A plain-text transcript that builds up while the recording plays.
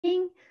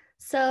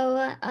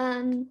So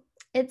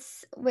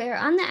we're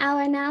on the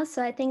hour now,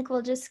 so I think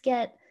we'll just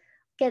get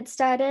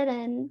started,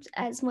 and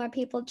as more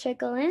people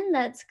trickle in,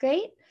 that's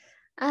great.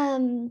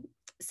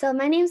 So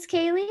my name's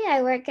Kaylee.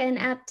 I work in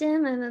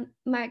Apptim. I'm a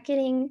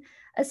marketing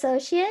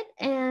associate,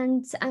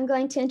 and I'm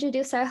going to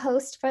introduce our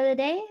host for the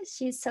day.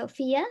 She's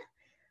Sofia.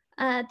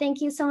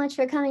 Thank you so much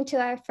for coming to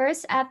our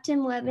first Apptim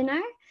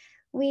webinar.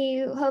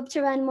 We hope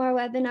to run more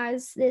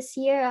webinars this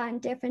year on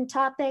different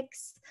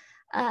topics.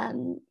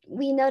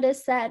 We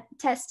noticed that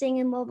testing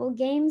in mobile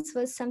games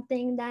was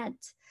something that,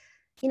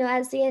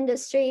 as the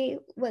industry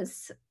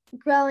was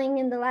growing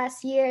in the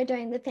last year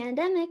during the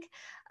pandemic,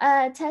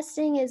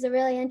 testing is a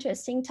really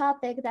interesting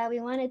topic that we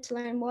wanted to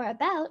learn more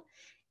about.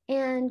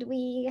 And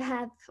we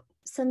have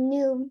some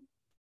new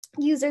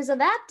users of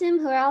Apptim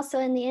who are also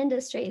in the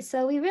industry.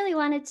 So we really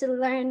wanted to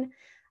learn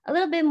a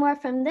little bit more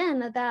from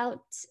them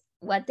about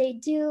what they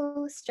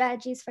do,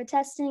 strategies for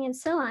testing, and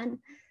so on.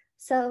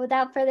 So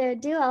without further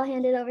ado, I'll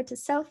hand it over to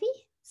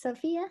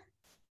Sofia.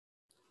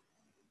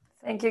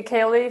 Thank you,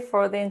 Kaylee,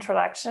 for the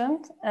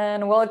introduction,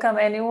 and welcome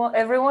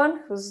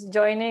everyone who's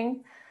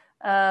joining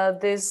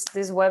this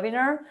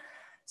webinar.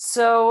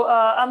 So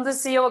I'm the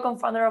CEO and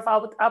co-founder of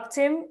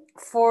Apptim.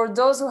 For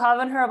those who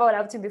haven't heard about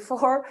Apptim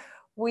before,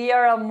 we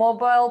are a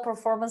mobile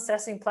performance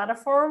testing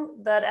platform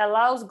that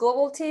allows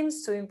global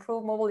teams to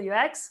improve mobile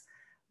UX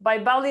by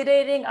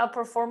validating app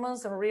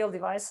performance on real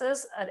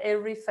devices at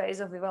every phase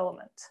of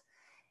development.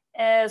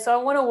 So I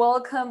want to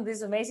welcome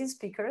these amazing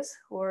speakers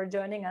who are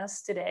joining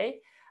us today.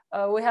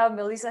 We have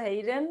Melissa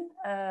Eaden,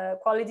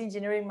 Quality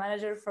Engineering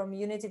Manager from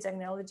Unity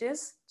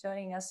Technologies,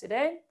 joining us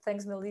today.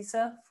 Thanks,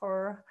 Melissa,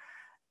 for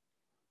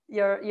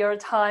your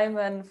time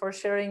and for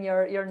sharing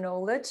your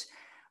knowledge.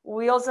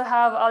 We also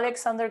have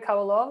Aliaksandr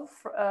Kavaliou,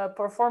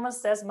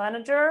 Performance Test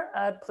Manager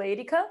at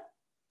Playtika.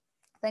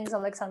 Thanks,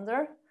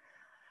 Aliaksandr.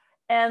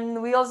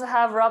 And we also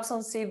have Robson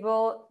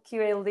Siiebel,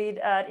 QA Lead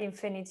at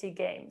Infinity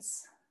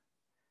Games.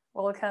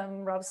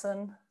 Welcome,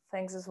 Robson.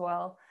 Thanks as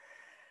well.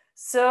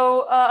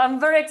 So I'm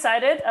very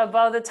excited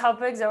about the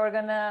topics that we're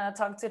gonna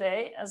talk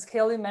today. As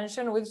Kaylee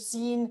mentioned, we've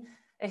seen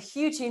a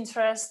huge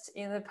interest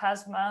in the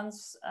past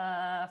months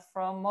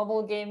from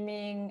mobile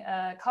gaming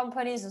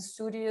companies and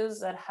studios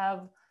that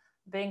have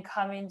been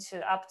coming to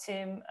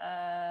Apptim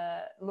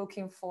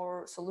looking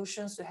for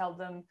solutions to help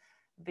them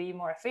be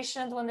more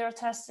efficient when they're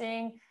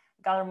testing,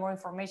 gather more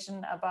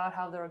information about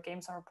how their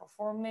games are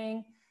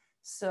performing.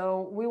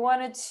 So we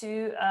wanted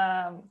to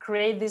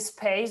create this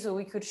space so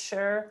we could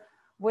share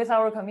with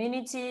our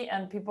community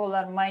and people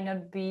that might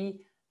not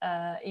be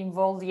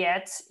involved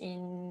yet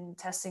in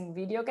testing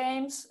video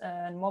games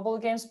and mobile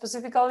games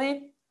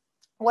specifically.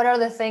 What are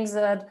the things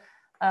that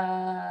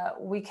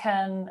we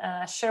can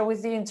share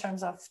with you in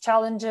terms of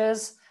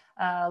challenges,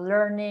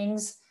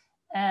 learnings,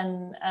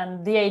 and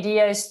the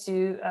idea is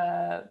to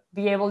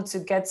be able to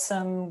get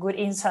some good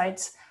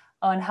insights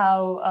on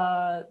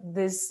how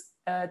these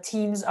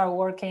teams are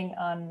working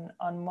on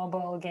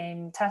mobile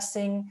game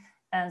testing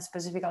and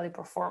specifically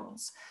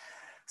performance.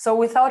 So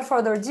without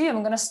further ado,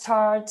 I'm going to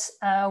start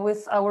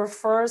with our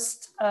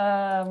first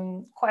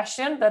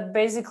question that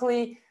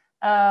basically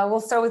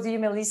we'll start with you,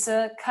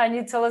 Melissa. Can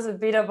you tell us a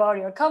bit about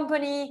your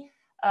company,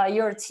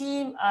 your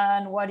team,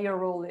 and what your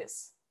role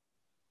is?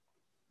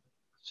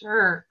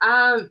 Sure.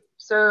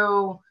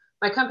 So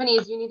my company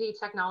is Unity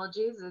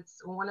Technologies.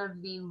 It's one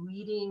of the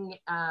leading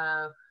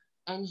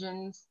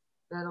engines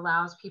that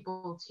allows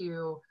people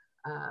to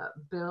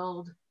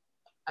build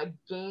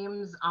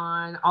games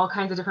on all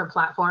kinds of different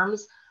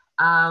platforms.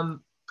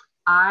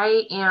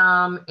 I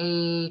am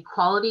a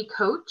quality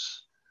coach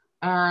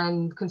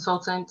and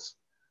consultant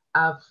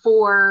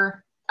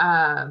for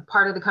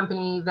part of the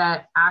company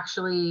that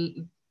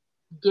actually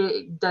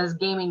does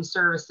gaming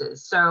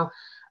services. So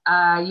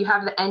you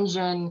have the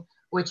engine,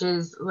 which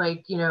is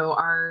like,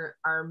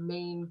 our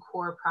main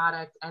core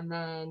product. And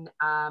then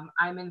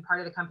I'm in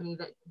part of the company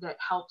that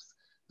helps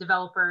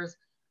developers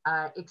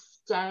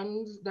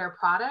extend their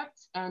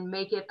product and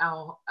make it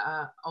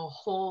a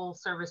whole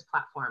service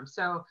platform.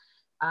 So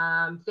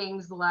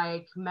things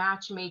like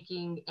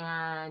matchmaking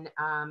and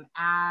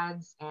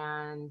ads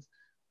and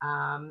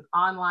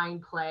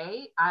online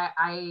play.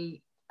 I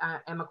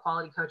am a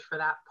quality coach for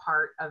that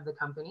part of the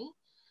company.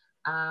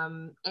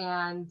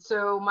 And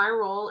so my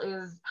role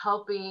is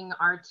helping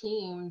our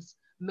teams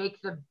make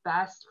the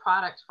best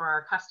product for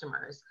our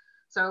customers.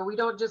 So we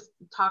don't just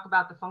talk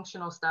about the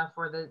functional stuff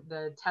or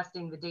the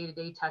testing, the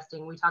day-to-day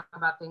testing. We talk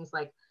about things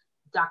like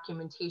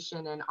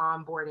documentation and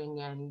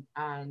onboarding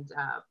and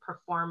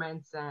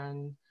performance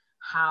and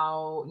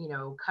how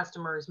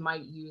customers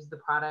might use the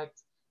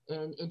product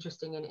in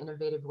interesting and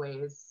innovative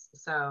ways.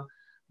 So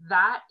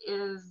that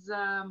is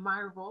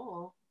my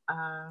role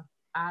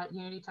at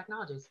Unity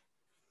Technologies.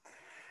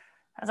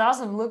 That's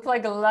awesome. Looked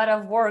like a lot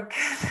of work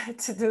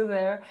to do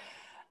there.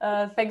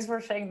 Thanks for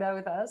sharing that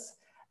with us.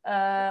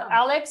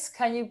 Alex,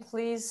 can you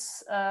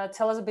please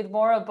tell us a bit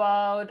more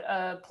about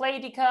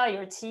Playtika,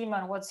 your team,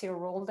 and what's your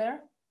role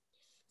there?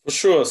 For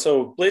sure.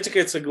 So Playtika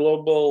is a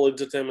global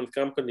entertainment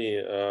company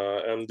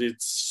and it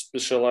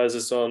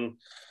specializes on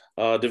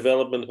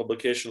development,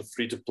 publication,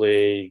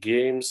 free-to-play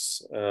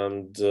games.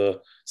 And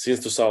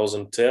since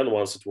 2010,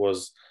 once it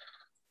was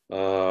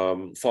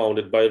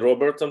founded by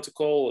Robert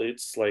Anticol,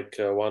 it's like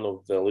one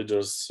of the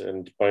leaders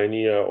and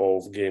pioneer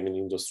of gaming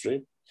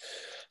industry.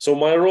 So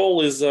my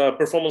role is a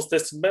performance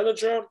testing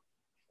manager.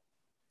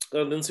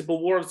 And in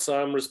simple words,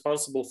 I'm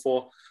responsible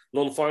for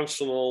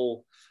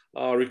non-functional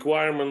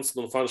requirements,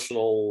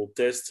 non-functional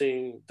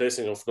testing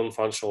of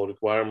non-functional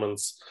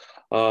requirements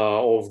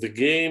of the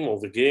game,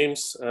 of the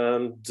games,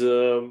 and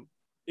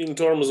in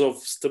terms of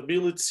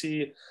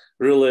stability,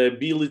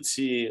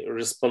 reliability,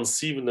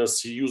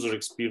 responsiveness, user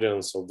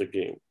experience of the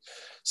game.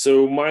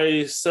 So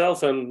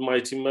myself and my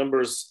team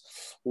members,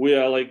 we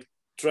are like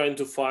trying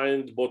to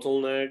find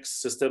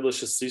bottlenecks,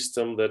 establish a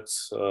system that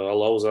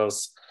allows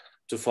us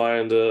to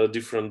find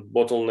different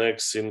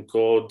bottlenecks in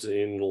code,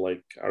 in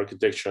like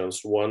architecture and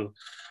so on,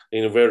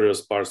 in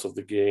various parts of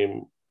the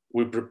game.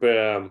 We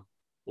prepare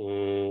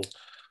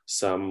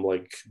some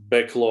like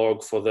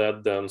backlog for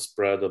that, then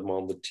spread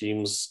among the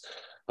teams,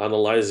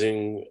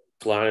 analyzing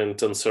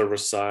client and server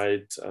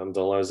side,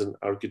 analyzing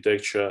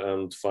architecture,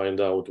 and find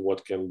out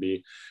what can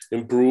be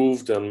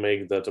improved and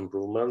make that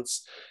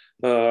improvements.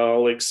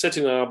 Like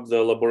setting up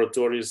the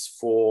laboratories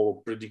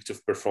for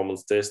predictive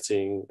performance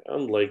testing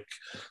and like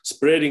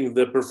spreading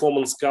the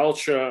performance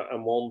culture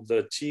among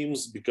the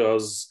teams,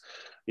 because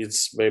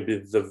it's maybe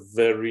the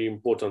very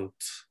important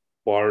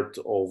part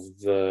of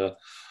the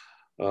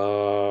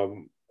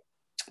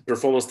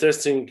performance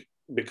testing,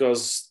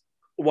 because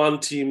one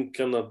team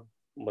cannot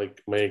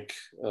like make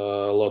a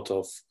lot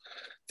of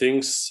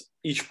things.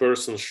 Each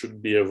person should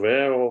be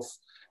aware of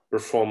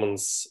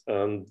performance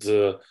and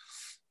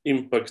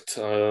impact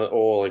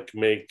or like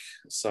make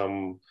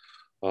some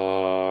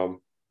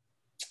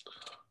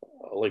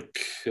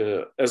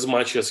as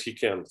much as he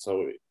can.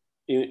 So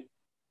in,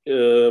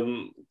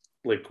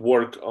 like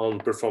work on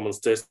performance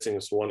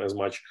testing so on as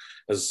much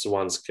as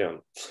one can.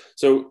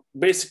 So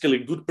basically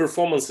good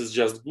performance is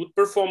just good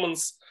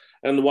performance.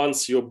 And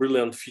once your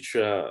brilliant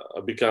feature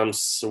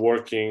becomes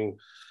working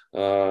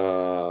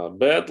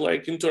bad,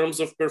 like in terms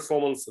of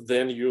performance,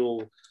 then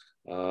you'll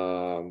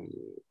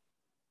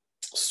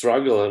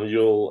struggle and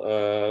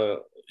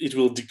it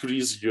will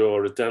decrease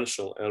your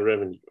retention and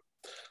revenue.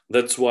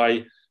 That's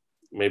why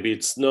maybe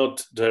it's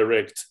not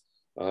direct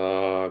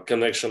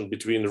connection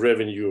between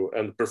revenue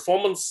and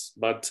performance,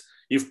 but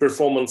if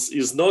performance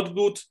is not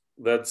good,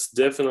 that's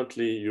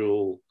definitely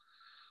you'll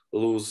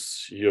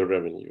lose your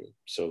revenue.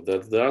 So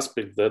that's the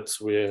aspect that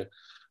we're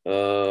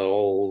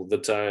all the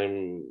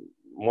time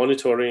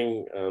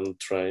monitoring and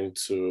trying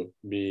to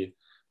be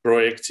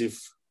proactive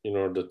in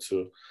order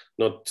to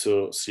not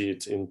to see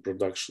it in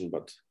production,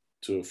 but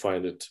to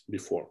find it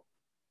before.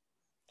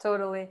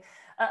 Totally.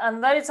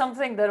 And that is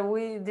something that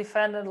we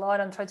defend a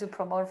lot and try to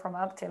promote from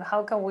Apptim.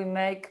 How can we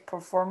make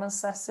performance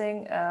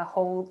testing a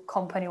whole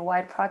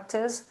company-wide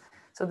practice?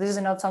 So this is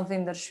not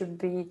something that should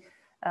be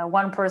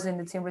one person in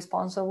the team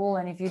responsible.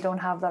 And if you don't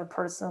have that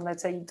person,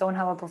 let's say you don't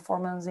have a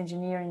performance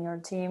engineer in your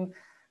team,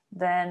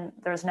 then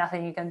there's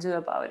nothing you can do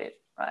about it,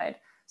 right?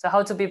 So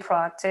how to be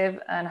proactive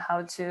and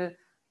how to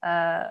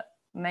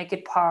make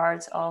it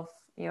part of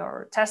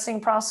your testing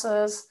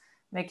process,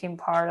 making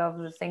part of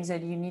the things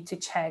that you need to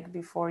check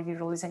before you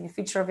release a new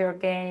feature of your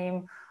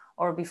game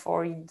or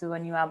before you do a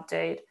new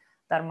update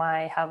that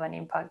might have an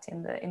impact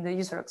in the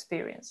user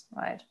experience,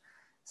 right?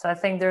 So I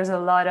think there's a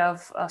lot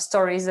of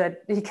stories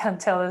that you can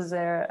tell us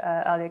there,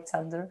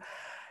 Aliaksandr.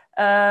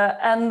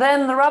 And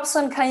then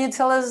Robson, can you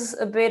tell us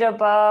a bit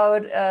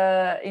about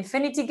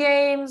Infinity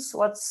Games?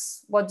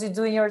 What do you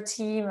do in your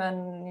team,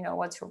 and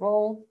what's your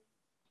role?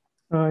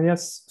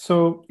 Yes,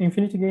 so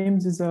Infinity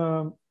Games is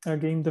a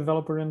game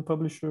developer and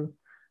publisher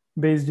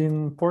based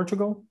in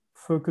Portugal,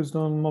 focused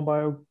on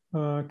mobile,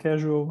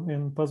 casual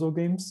and puzzle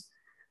games,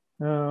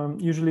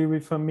 usually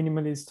with a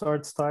minimalist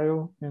art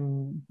style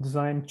and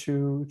designed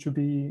to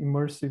be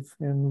immersive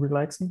and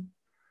relaxing.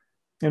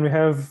 And we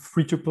have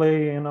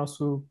free-to-play and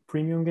also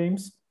premium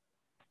games.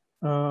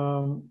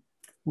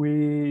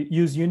 We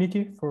use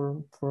Unity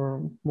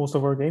for most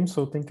of our games,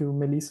 so thank you,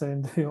 Melissa,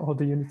 and all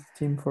the Unity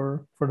team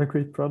for the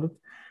great product.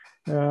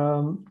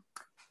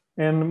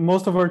 And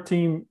most of our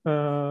team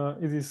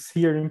is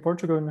here in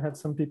Portugal, and had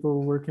some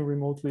people working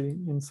remotely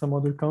in some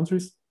other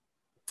countries.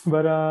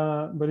 But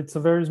it's a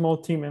very small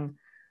team, and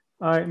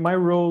my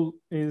role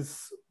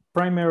is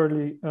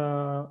primarily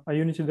a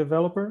Unity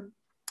developer.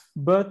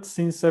 But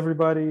since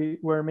everybody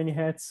wear many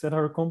hats at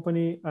our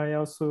company, I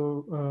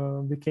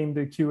also became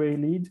the QA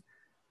lead,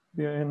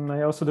 and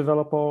I also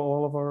develop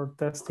all of our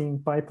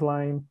testing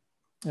pipeline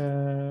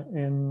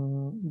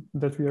and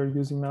that we are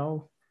using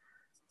now.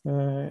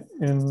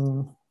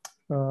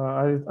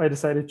 I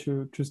decided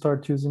to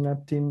start using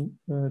Apptim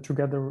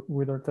together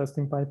with our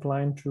testing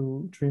pipeline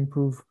to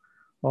improve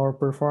our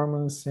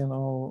performance and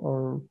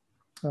our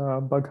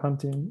bug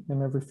hunting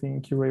and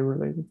everything QA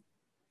related.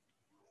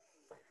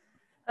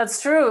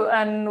 That's true,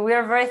 and we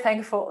are very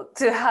thankful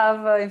to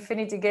have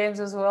Infinity Games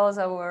as well as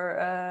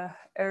our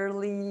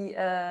early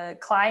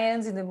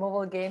clients in the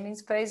mobile gaming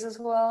space as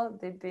well.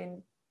 They've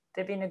been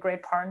they've been a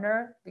great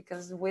partner,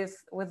 because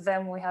with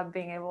them we have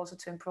been able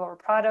to improve our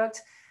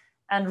product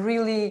and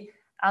really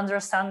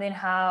understanding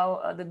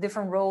how the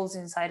different roles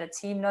inside a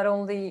team, not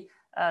only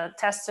a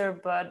tester,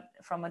 but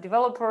from a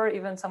developer,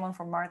 even someone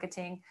from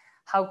marketing,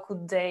 how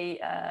could they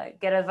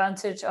get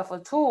advantage of a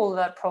tool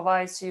that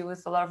provides you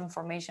with a lot of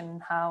information on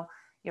how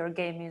your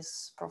game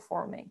is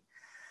performing.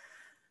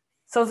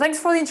 So thanks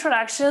for the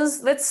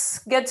introductions. Let's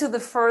get to the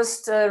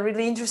first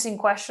really interesting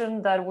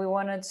question that we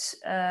wanted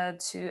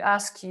to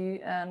ask you.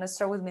 And let's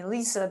start with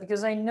Melissa,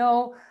 because I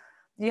know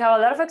you have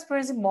a lot of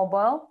experience in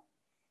mobile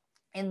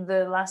in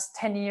the last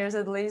 10 years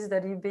at least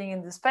that you've been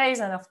in the space,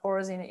 and of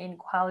course in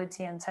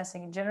quality and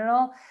testing in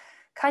general.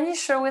 Can you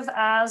share with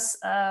us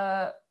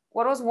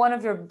what was one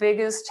of your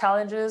biggest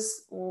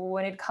challenges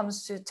when it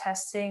comes to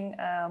testing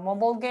a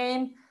mobile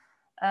game?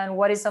 And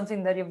what is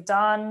something that you've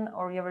done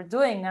or you're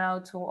doing now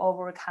to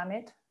overcome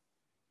it?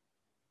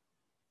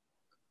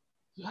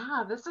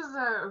 Yeah, this is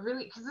a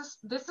really, because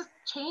this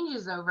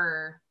changes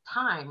over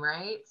time,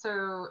 right?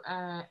 So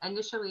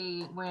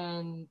initially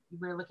when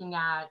we're looking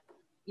at,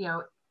 you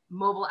know,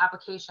 mobile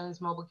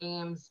applications, mobile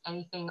games,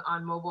 anything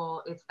on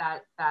mobile, it's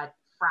that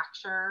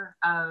fracture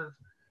of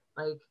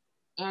like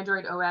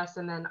Android OS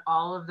and then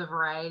all of the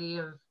variety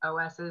of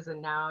OSs, and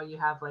now you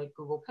have like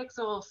Google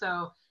Pixel.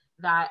 So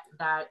that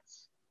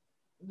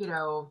you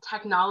know,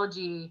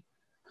 technology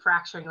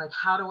fracturing, like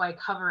how do I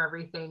cover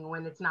everything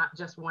when it's not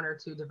just one or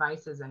two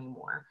devices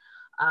anymore?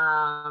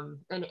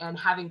 And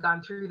having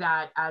gone through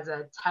that as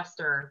a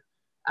tester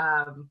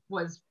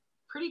was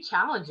pretty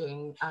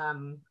challenging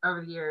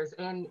over the years,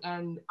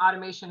 and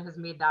automation has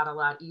made that a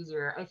lot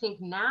easier. I think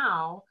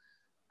now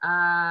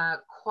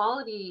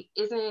quality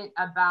isn't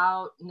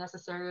about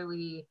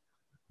necessarily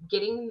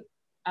getting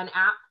an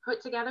app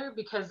put together,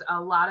 because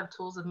a lot of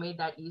tools have made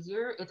that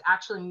easier. It's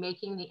actually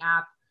making the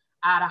app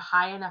at a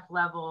high enough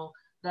level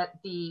that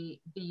the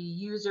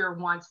user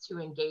wants to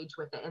engage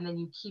with it, and then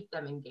you keep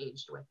them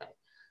engaged with it.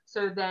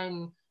 So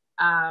then,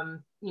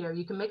 you know,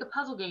 you can make a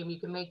puzzle game, you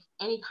can make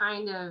any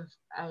kind of,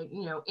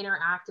 you know,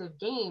 interactive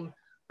game,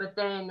 but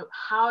then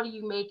how do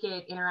you make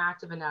it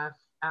interactive enough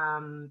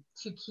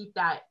to keep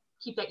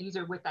that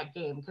user with that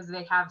game, because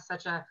they have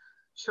such a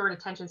short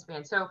attention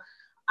span. So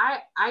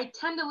I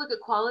tend to look at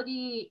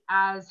quality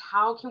as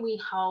how can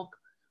we help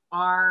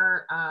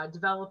our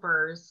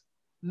developers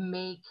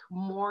make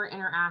more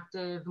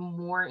interactive,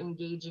 more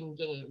engaging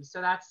games.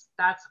 So that's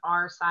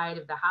our side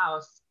of the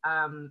house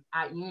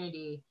at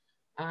Unity,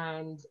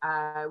 and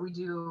we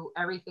do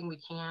everything we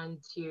can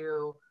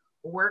to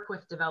work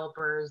with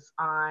developers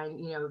on,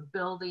 you know,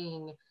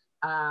 building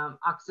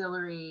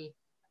auxiliary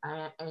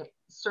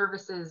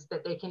services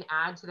that they can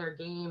add to their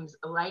games,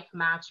 like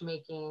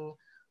matchmaking,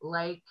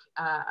 like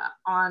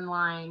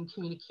online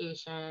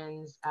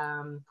communications,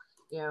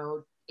 you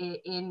know,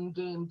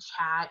 in-game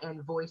chat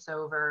and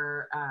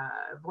voiceover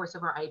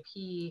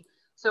IP.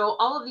 So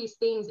all of these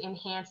things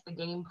enhance the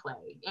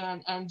gameplay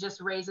and just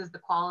raises the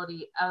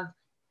quality of,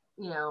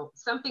 you know,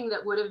 something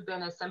that would have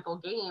been a simple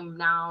game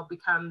now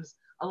becomes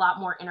a lot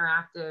more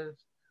interactive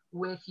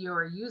with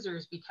your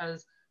users,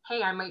 because,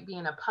 hey, I might be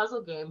in a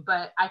puzzle game,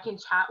 but I can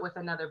chat with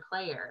another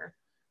player,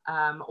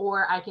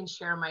 or I can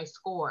share my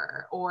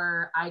score,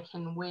 or I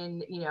can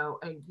win, you know,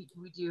 and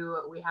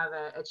we have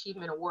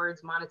achievement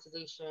awards,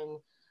 monetization.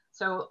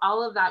 So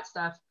all of that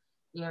stuff,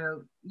 you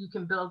know, you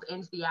can build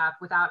into the app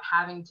without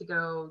having to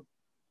go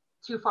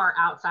too far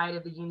outside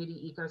of the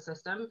Unity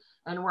ecosystem.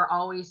 And we're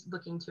always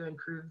looking to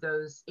improve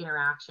those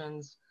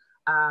interactions,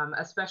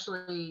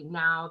 especially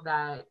now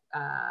that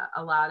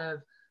a lot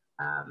of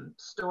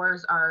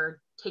stores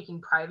are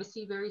taking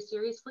privacy very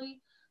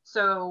seriously.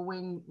 So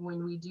when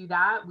we do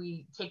that,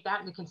 we take that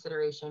into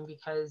consideration,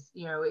 because,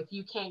 you know, if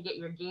you can't get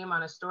your game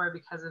on a store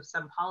because of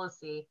some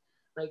policy,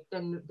 like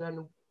then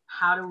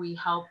how do we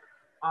help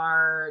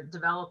our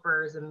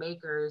developers and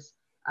makers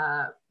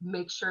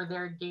make sure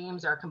their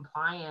games are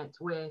compliant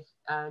with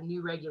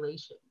new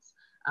regulations?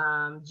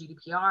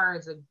 GDPR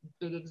is a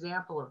big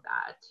example of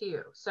that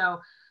too. So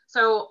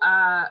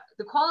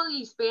the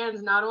quality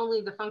spans not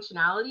only the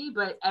functionality,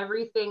 but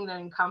everything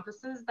that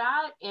encompasses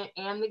that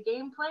and the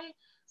gameplay.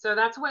 So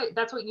that's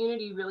what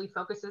Unity really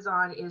focuses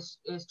on, is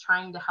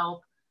trying to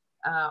help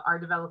our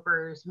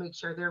developers make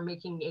sure they're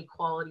making a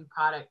quality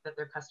product that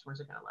their customers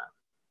are going to love.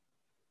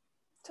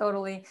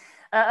 Totally.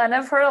 And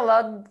I've heard a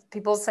lot of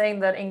people saying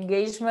that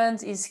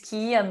engagement is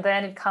key, and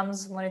then it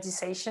comes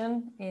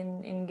monetization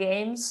in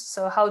games.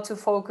 So how to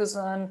focus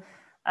on,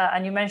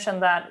 and you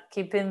mentioned that,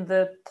 keeping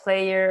the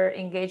player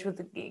engaged with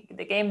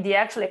the game, the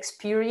actual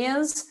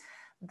experience,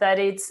 that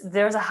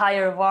there's a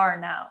higher bar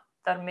now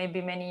than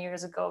maybe many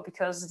years ago,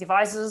 because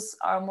devices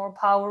are more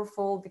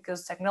powerful,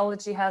 because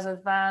technology has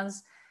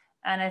advanced.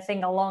 And I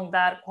think along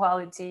that,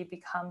 quality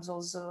becomes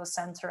also a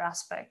center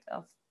aspect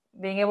of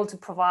being able to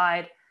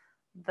provide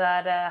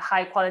that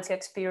high quality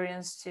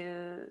experience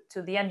to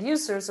the end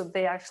users, so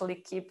they actually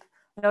keep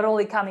not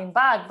only coming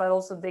back, but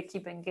also they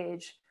keep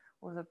engaged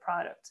with the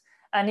product.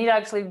 And it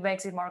actually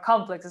makes it more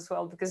complex as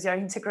well, because you're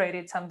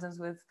integrated sometimes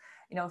with,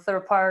 you know,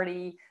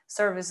 third-party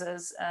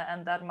services,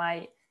 and that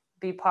might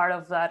be part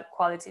of that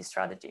quality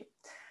strategy.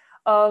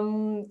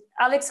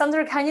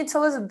 Aliaksandr, can you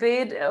tell us a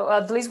bit,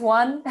 at least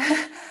one,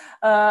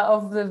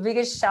 of the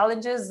biggest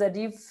challenges that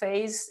you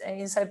face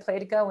inside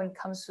Playtika when it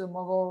comes to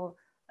mobile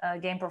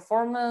game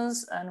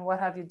performance, and what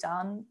have you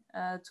done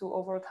to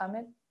overcome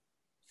it?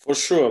 For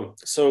sure.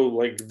 So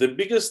like the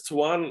biggest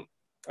one,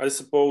 I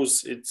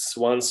suppose it's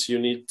once you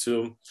need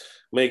to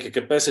make a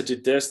capacity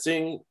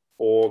testing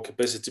or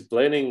capacity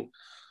planning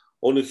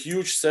on a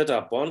huge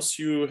setup. Once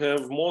you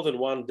have more than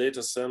one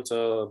data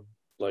center,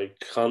 like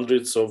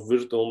hundreds of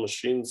virtual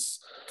machines,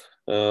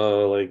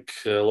 like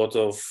a lot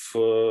of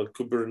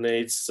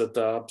Kubernetes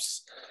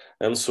setups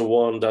and so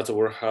on, data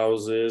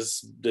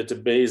warehouses,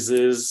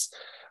 databases,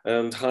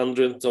 and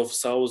hundreds of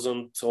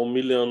thousands or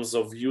millions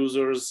of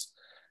users.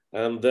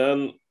 And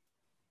then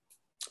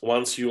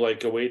once you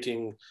like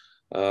awaiting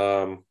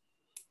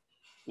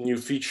new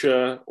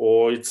feature,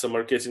 or it's a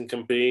marketing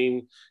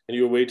campaign and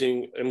you're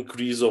waiting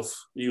increase of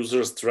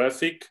users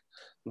traffic,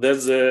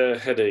 that's a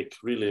headache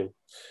really.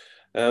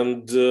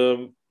 And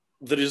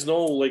there is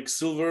no like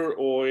silver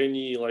or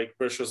any like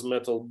precious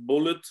metal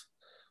bullet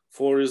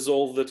for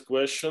resolve that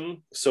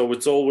question. So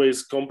it's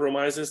always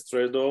compromises,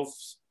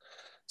 trade-offs.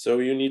 So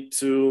you need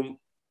to,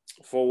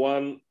 for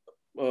one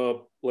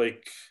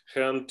like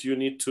hand, you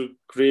need to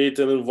create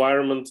an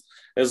environment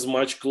as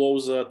much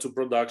closer to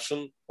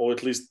production, or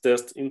at least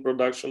test in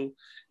production,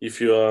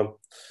 if you are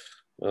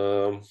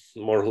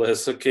more or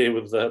less okay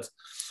with that.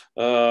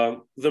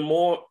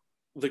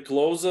 The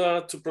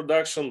closer to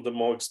production, the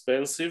more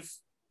expensive,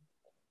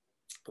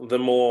 the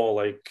more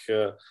like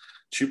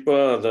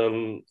cheaper,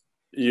 then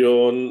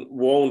you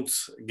won't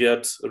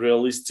get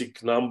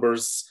realistic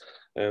numbers,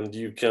 and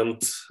you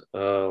can't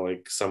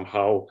like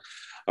somehow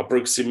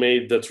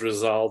approximate that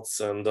results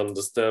and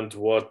understand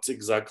what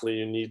exactly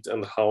you need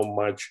and how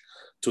much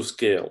to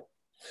scale.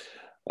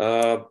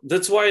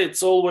 That's why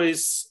it's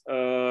always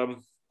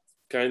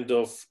kind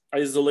of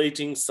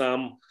isolating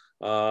some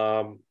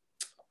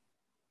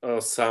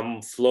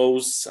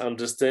flows,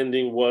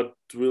 understanding what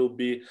will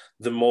be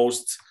the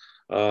most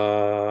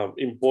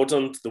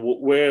important,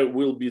 where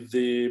will be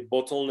the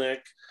bottleneck,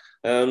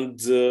 and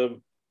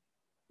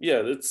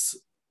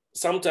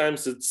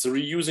sometimes it's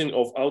reusing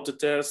of auto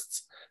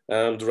tests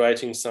and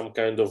writing some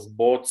kind of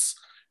bots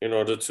in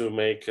order to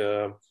make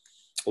a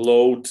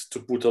load, to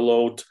put a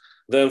load.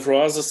 Then for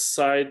other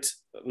side,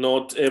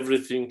 not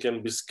everything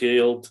can be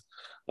scaled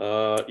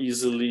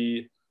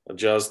easily,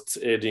 just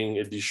adding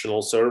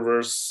additional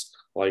servers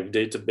like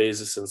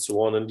databases and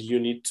so on. And you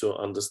need to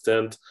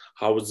understand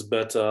how it's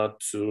better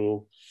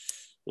to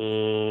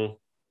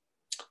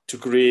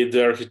create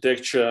the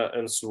architecture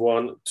and so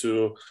on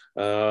to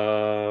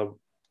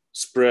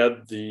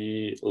spread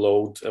the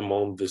load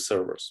among the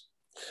servers.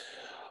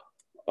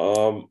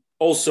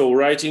 Also,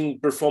 writing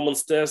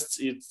performance tests,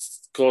 it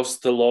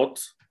costs a lot,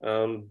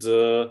 and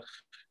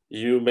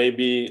you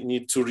maybe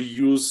need to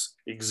reuse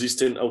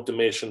existing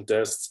automation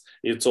tests.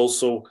 It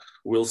also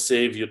will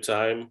save you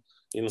time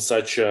in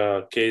such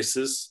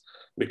cases,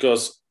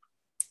 because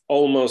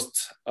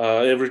almost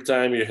every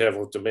time you have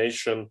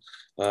automation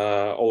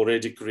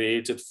already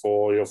created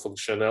for your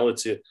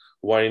functionality,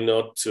 why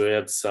not to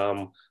add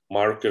some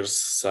markers,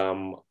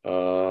 some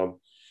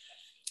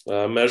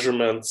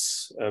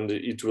measurements, and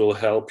it will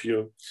help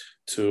you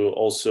to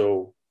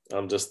also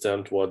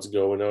understand what's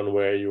going on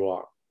where you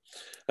are.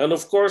 And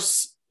of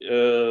course,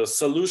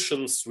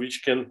 solutions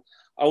which can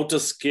auto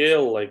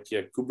scale, like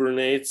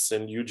Kubernetes,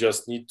 and you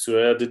just need to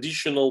add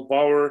additional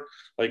power,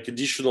 like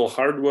additional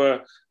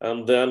hardware,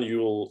 and then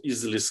you'll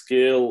easily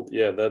scale.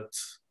 Yeah, that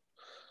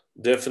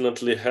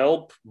definitely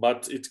help,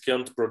 but it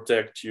can't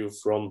protect you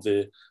from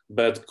the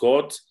bad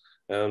code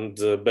and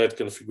bad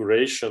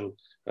configuration.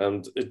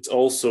 And it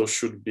also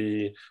should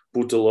be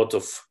put a lot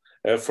of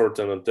effort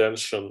and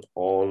attention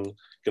on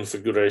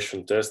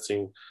configuration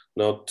testing,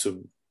 not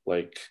to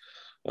like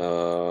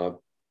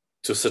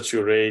to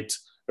saturate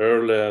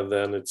earlier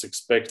than it's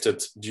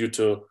expected due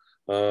to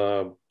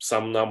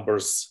some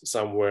numbers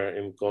somewhere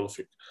in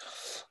config.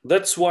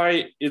 That's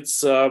why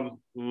it's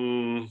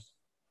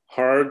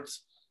hard,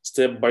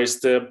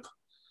 step-by-step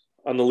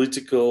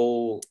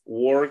analytical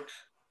work.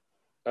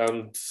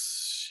 And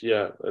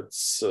yeah,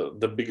 it's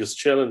the biggest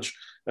challenge.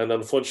 And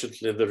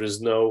unfortunately, there is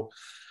no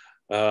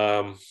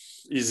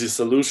easy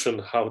solution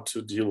how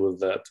to deal with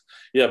that.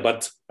 Yeah,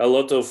 but a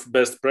lot of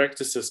best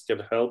practices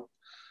can help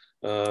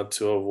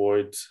to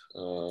avoid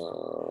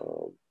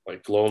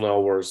like long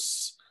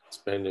hours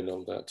spending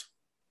on that.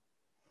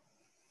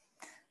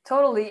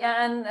 Totally.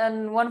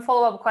 And one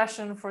follow-up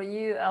question for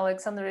you,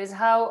 Aliaksandr, is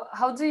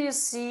how do you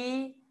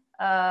see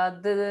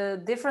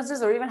the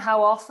differences, or even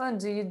how often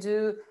do you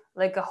do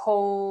like a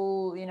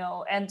whole,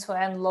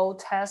 end-to-end load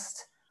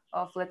test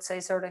of, let's say,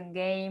 certain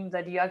game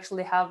that you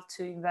actually have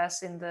to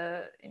invest in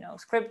the,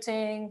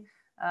 scripting,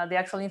 the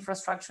actual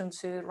infrastructure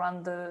to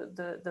run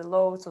the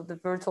loads of the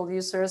virtual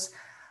users,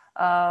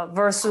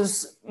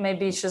 versus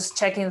maybe just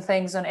checking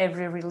things on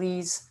every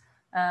release,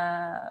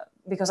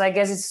 because I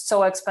guess it's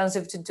so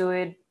expensive to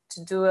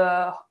do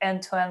a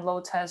end-to-end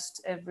load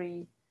test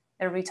every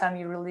every time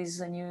you release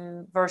a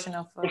new version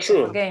of For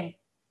sure. a game.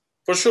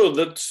 For sure,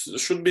 that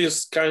should be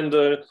kind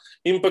of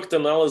impact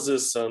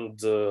analysis, and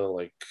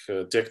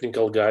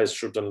technical guys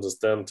should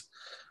understand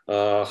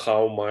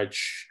how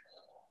much,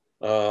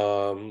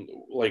 where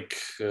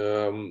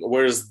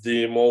is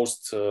the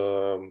most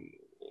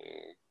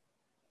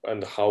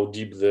and how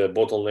deep the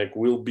bottleneck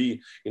will be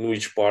in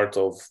which part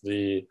of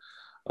the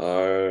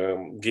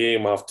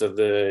game after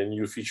the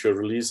new feature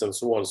release and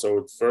so on. So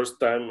at first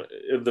time,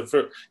 at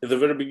the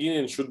very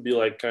beginning, should be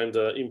like kind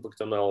of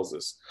impact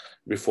analysis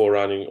before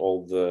running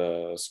all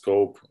the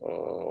scope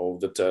of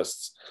the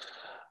tests.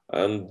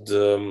 And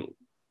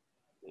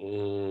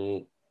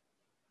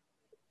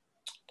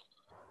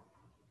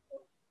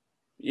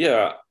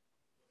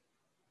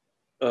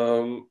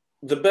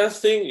the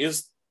best thing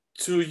is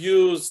to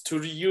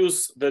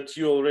reuse that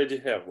you already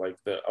have, like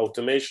the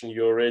automation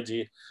you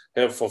already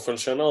have for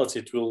functionality.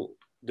 It will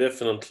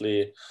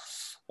definitely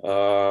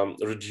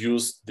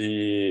reduce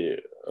the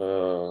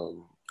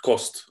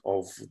cost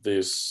of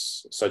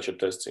such a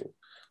testing.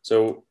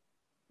 So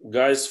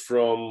guys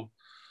from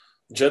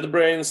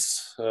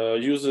JetBrains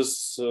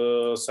uses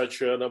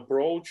such an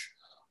approach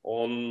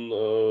on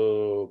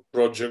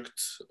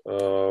project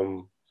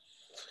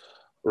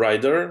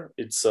Rider.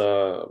 It's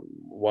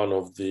one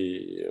of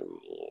the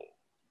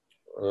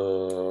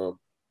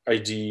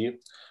IDE,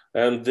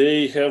 and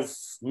they have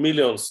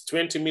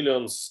 20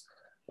 millions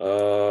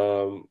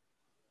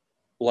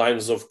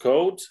lines of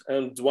code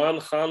and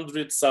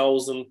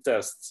 100,000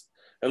 tests,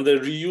 and they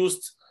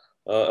reused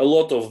a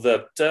lot of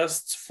that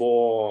tests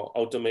for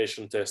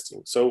automation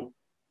testing. So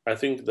I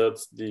think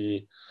that's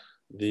the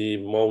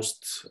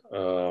most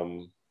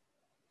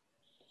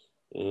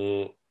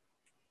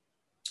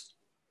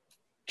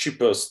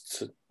cheaper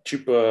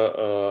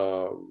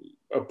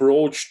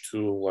approach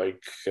to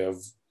like have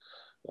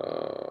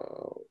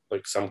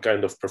like some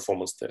kind of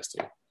performance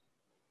testing.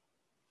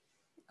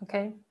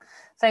 Okay,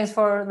 thanks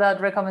for that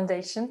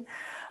recommendation.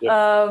 Yep.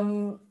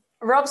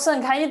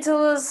 Robson, can you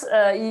tell us,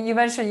 you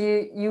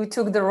mentioned you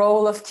took the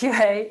role of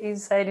QA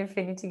inside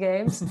Infinity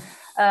Games.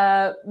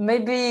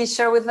 Maybe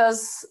share with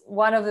us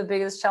one of the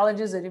biggest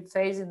challenges that you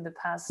faced in the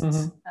past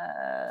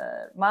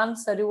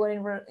months that you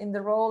were in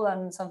the role,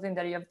 and something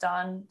that you have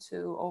done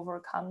to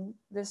overcome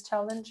this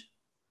challenge.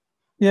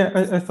 Yeah,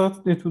 I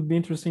thought it would be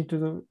interesting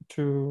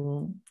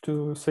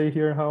to say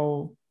here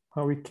how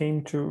we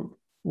came to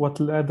what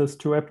led us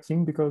to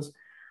Apptim, because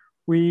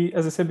we,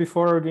 as I said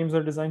before, our games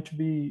are designed to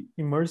be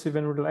immersive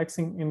and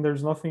relaxing, and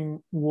there's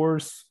nothing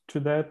worse to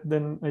that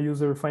than a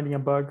user finding a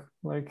bug,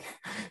 like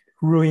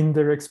ruin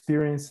their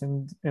experience,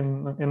 and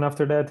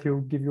after that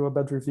he'll give you a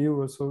bad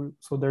review. So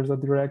there's a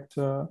direct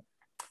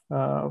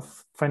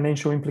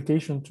financial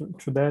implication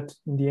to that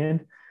in the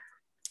end.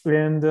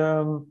 And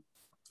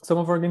some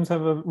of our games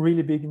have a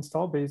really big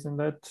install base, and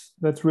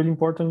that's really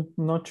important.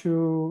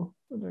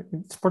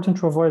 It's important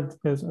to avoid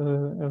as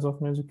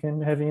often as you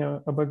can having a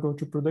bug go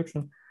to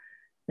production.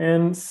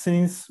 And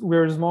since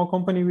we're a small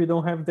company, we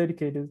don't have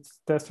dedicated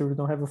tester. We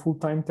don't have a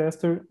full-time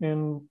tester.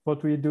 And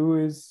what we do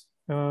is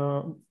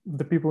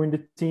the people in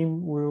the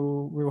team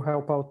will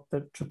help out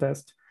to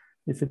test.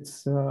 If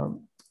it's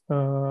an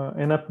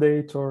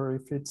update or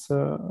if it's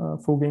a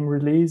full game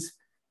release,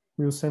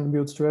 we'll send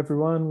builds to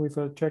everyone with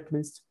a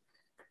checklist.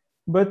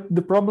 But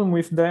the problem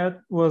with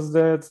that was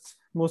that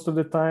most of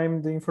the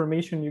time, the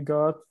information you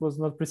got was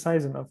not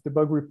precise enough. The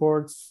bug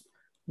reports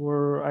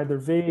were either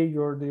vague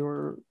or they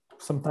were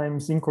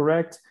sometimes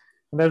incorrect.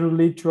 And that would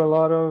lead to a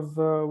lot of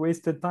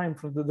wasted time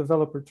from the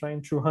developer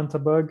trying to hunt a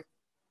bug,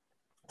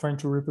 trying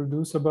to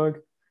reproduce a bug.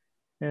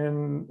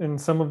 And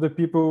some of the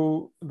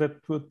people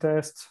that would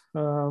test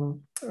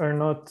are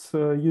not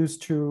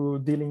used to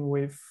dealing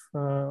with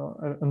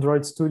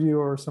Android Studio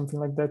or something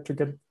like that to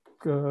get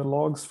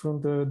logs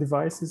from the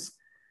devices.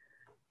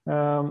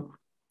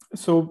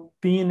 So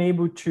being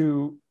able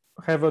to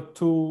have a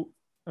tool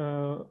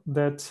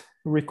that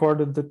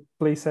recorded the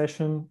play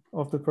session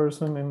of the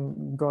person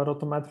and got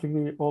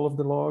automatically all of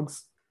the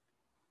logs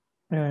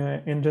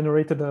and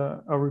generated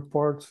a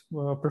report,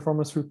 a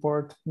performance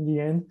report in the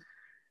end,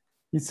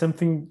 is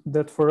something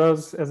that for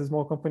us as a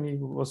small company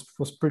was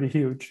pretty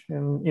huge,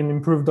 and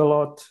improved a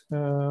lot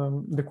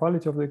the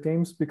quality of the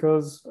games,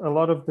 because a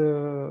lot of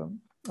the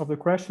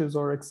crashes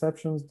or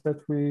exceptions that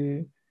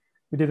we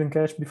didn't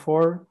catch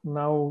before,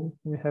 now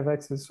we have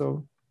access.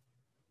 So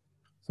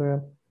yeah.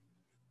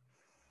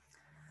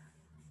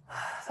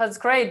 That's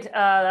great.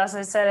 As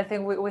I said, I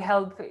think we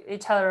help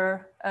each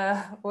other,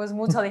 was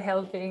mutually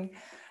helpful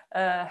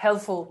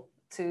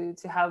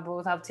to have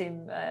both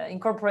Apptim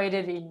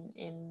incorporated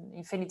in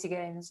Infinity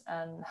Games,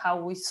 and how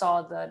we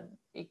saw that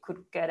it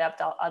could get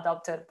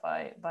adopted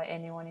by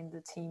anyone in the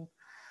team.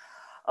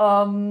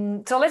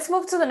 So let's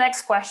move to the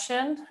next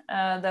question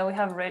that we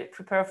have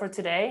prepared for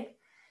today.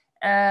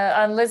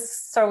 And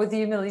let's start with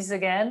you, Melissa,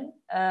 again.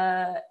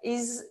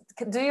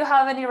 Do you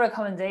have any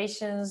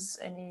recommendations,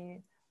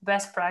 any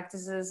best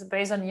practices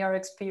based on your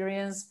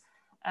experience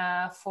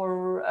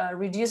for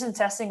reducing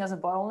testing as a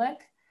bottleneck?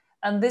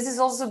 And this is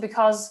also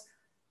because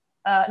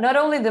not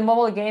only the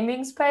mobile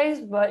gaming space,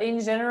 but in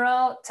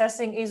general,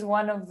 testing is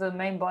one of the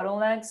main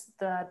bottlenecks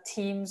that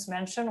teams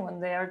mention when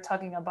they are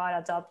talking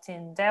about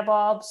adopting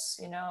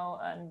DevOps, you know,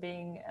 and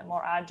being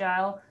more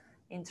agile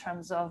in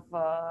terms of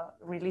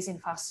releasing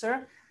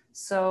faster.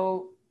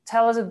 So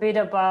tell us a bit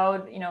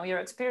about, you know, your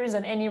experience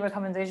and any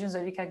recommendations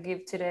that you can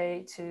give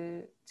today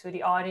to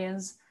the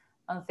audience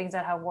on things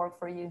that have worked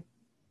for you.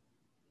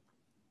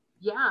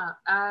 Yeah,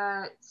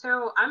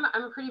 so I'm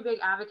a pretty big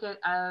advocate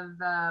of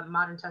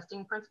modern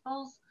testing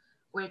principles,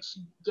 which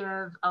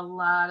give a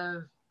lot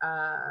of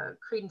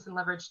credence and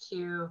leverage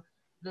to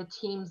the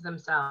teams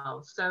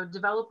themselves. So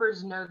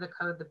developers know the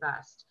code the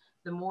best.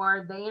 The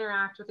more they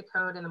interact with the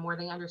code and the more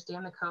they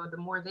understand the code, the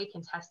more they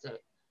can test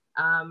it.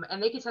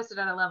 And they can test it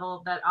at a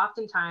level that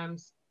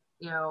oftentimes,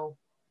 you know,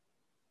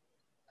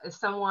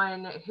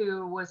 someone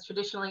who was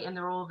traditionally in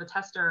the role of a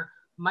tester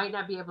might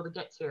not be able to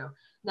get to.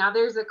 Now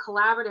there's a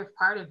collaborative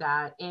part of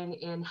that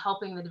in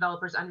helping the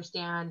developers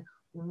understand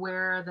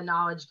where the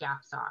knowledge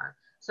gaps are.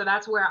 So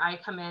that's where I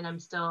come in. I'm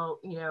still,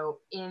 you know,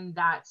 in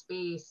that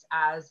space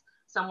as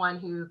someone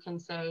who can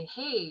say,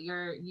 hey,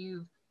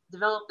 you've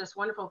developed this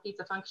wonderful piece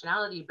of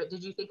functionality, but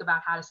did you think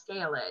about how to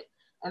scale it?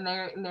 And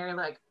they're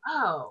like,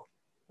 oh,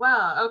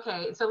 well,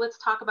 okay. So let's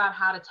talk about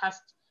how to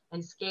test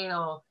and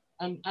scale.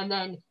 And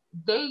then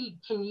they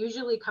can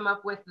usually come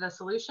up with the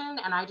solution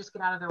and I just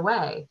get out of their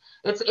way.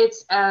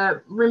 It's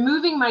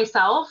removing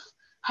myself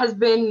has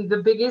been the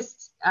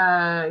biggest,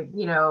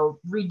 you know,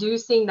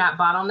 reducing that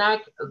bottleneck,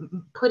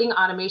 putting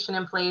automation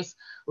in place,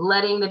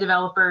 letting the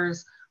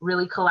developers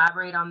really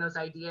collaborate on those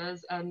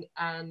ideas and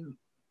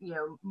you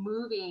know,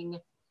 moving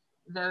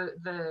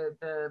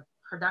the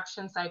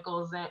production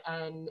cycles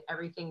and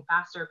everything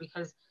faster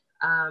because,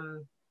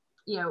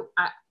 you know,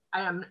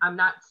 I'm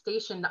not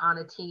stationed on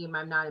a team,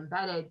 I'm not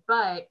embedded,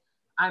 but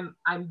I'm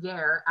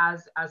there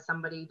as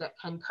somebody that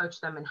can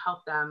coach them and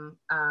help them,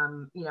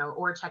 you know,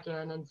 or check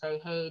in and say,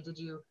 hey, did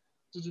you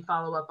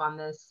follow up on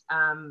this?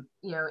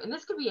 You know, and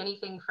this could be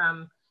anything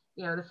from,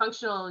 you know, the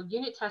functional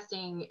unit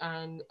testing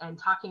and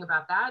talking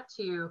about that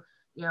to, you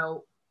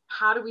know,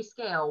 how do we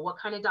scale? What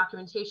kind of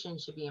documentation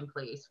should be in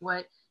place?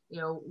 What, you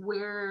know,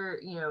 where,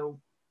 you know,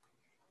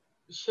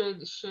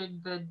 should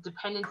the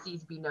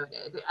dependencies be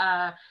noted?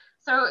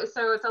 So it's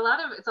a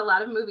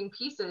lot of moving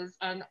pieces,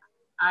 and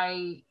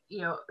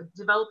you know,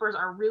 developers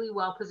are really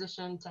well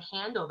positioned to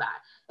handle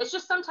that. It's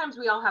just sometimes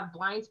we all have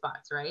blind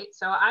spots, right?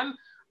 So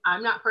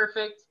I'm not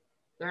perfect,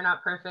 they're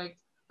not perfect,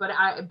 but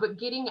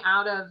getting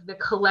out of the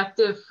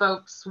collective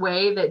folks'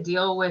 way that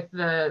deal with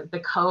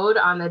the code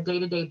on a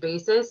day-to-day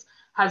basis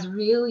has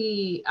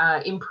really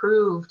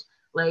improved,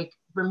 like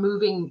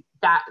removing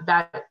that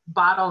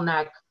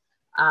bottleneck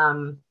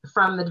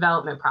from the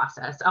development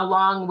process,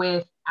 along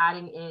with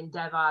adding in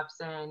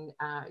DevOps and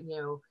you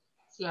know,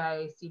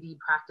 CI/CD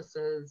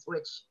practices,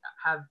 which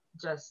have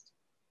just,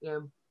 you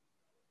know,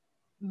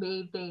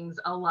 made things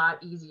a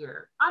lot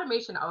easier.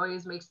 Automation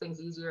always makes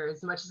things easier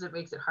as much as it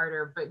makes it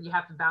harder, but you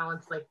have to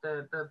balance like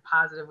the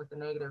positive with the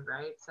negative,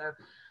 right? So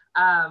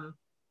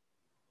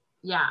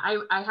yeah,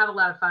 I have a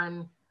lot of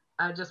fun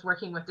just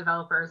working with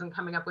developers and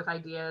coming up with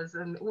ideas,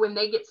 and when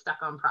they get stuck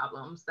on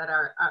problems that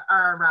are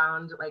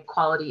around like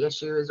quality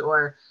issues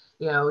or,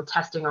 you know,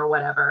 testing or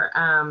whatever,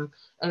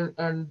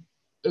 and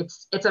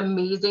it's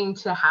amazing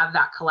to have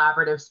that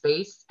collaborative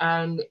space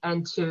and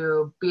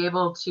to be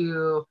able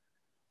to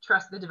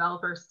trust the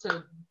developers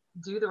to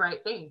do the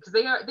right thing, because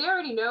they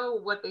already know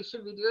what they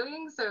should be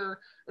doing. So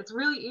it's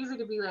really easy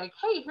to be like,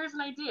 hey, here's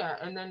an idea,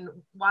 and then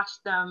watch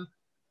them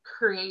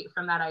create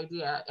from that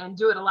idea and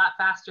do it a lot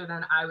faster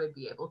than I would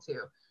be able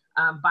to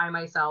by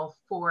myself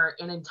for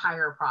an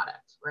entire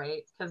product,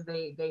 right? Because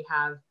they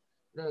have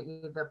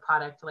the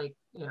product, like,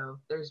 you know,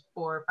 there's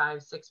 4,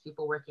 5, 6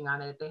 people working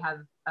on it. They have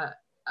a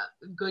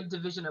good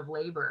division of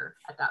labor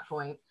at that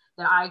point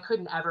that I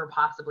couldn't ever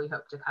possibly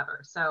hope to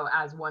cover. So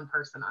as one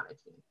person on a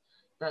team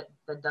that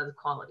does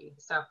quality.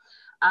 So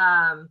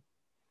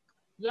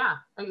yeah,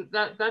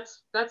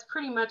 that's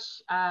pretty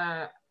much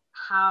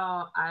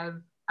how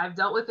I've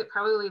dealt with it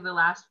probably the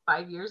last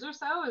 5 years or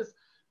so,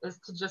 is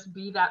to just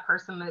be that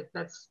person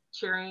that's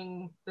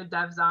cheering the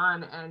devs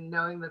on and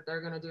knowing that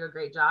they're going to do a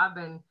great job.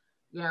 And,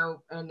 you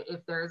know, and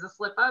if there is a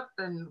slip up,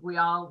 then we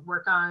all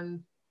work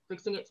on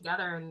fixing it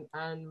together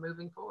and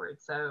moving forward.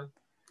 So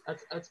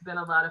it's been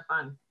a lot of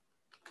fun.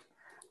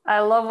 I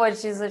love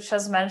what you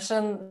just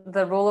mentioned,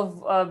 the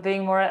role of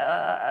being more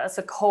as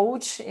a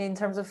coach in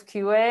terms of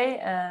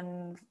QA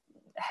and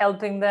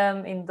helping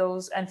them in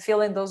those and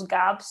filling those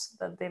gaps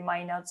that they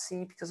might not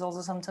see, because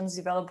also sometimes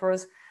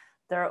developers,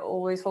 they're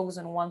always focused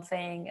on one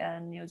thing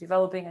and, you know,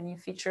 developing new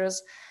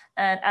features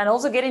and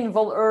also getting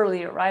involved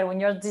earlier, right? When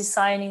you're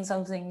designing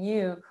something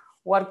new,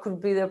 what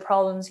could be the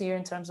problems here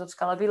in terms of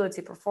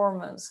scalability,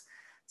 performance?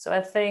 So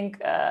I think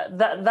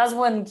that's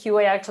when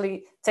QA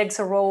actually takes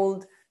a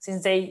role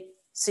since day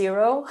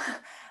 0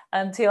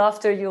 until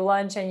after you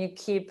launch, and you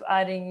keep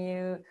adding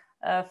new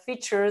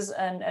features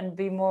and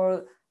be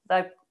more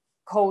like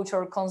coach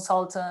or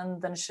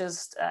consultant than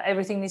just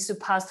everything needs to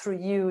pass through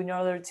you in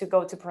order to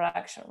go to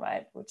production,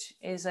 right? Which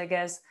is, I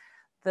guess,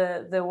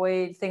 the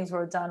way things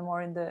were done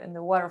more in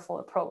the waterfall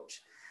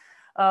approach.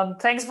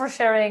 Thanks for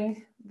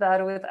sharing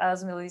that with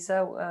us,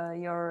 Melissa,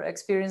 your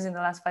experience in the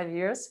last 5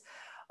 years.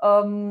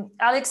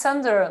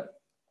 Aliaksandr,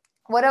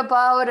 what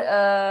about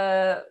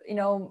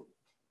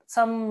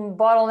some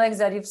bottlenecks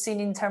that you've seen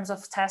in terms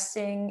of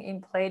testing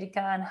in Playtika,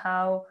 and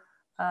how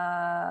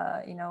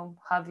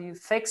have you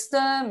fixed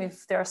them?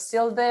 If they're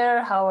still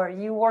there, how are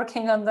you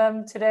working on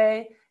them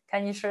today?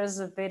 Can you share us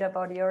a bit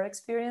about your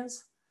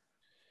experience?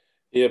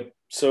 Yeah,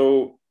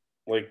 so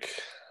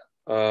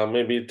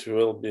maybe it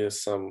will be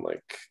some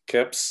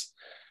caps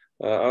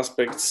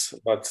aspects,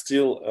 but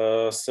still,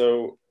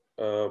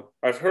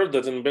 I've heard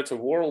that in better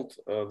world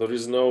there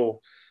is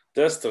no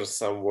testers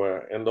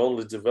somewhere, and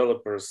only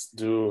developers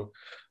do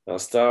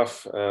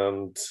stuff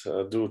and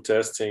do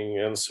testing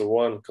and so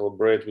on,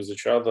 collaborate with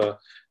each other,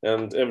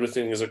 and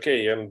everything is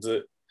okay. And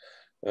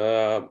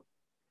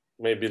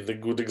maybe the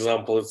good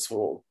example is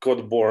for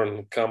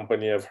Codeborn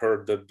company. I've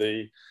heard that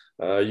they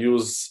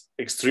use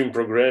extreme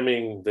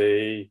programming,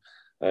 they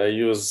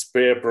use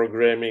pair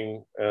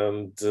programming,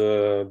 and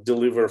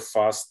deliver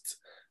fast,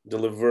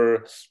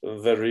 deliver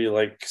very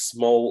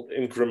small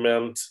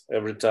increment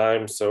every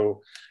time.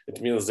 So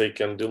it means they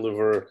can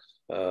deliver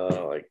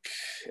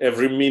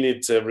every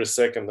minute, every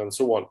second, and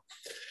so on.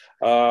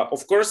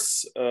 Of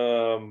course,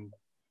 you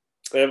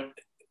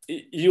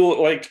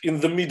in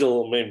the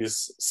middle, maybe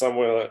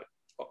somewhere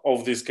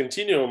of this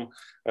continuum,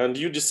 and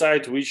you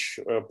decide which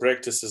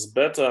practice is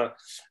better.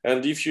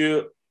 And if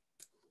you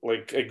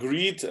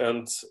agreed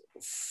and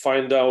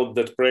find out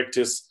that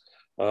practice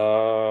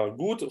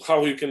good,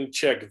 how you can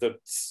check that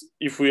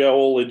if we are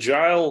all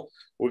agile,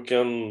 we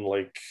can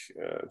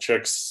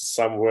check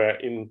somewhere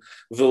in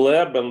the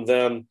lab and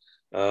then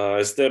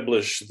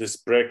establish this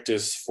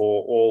practice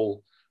for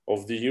all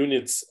of the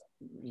units.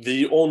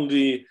 The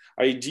only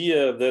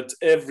idea that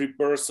every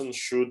person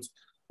should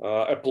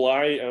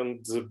apply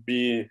and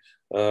be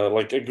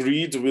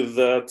agreed with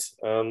that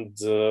and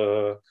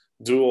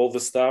do all the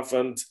stuff,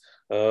 and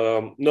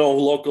no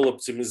local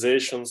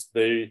optimizations,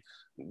 they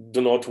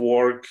do not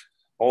work,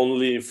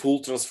 only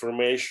full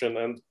transformation,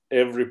 and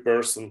every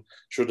person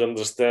should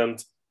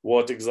understand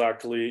what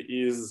exactly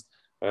is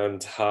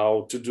and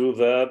how to do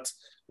that,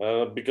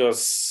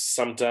 because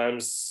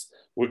sometimes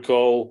we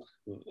call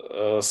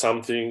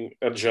something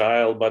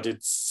agile, but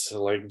it's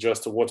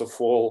just a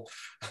waterfall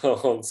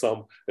on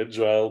some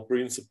agile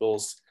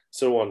principles,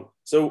 so on.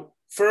 So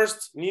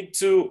first, need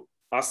to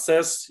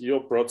assess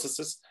your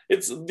processes.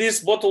 It's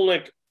this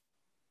bottleneck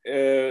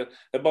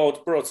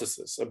about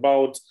processes,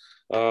 about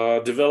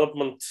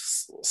development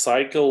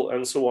cycle,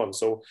 and so on.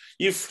 So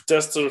if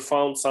tester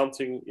found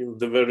something in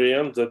the very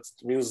end, that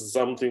means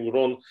something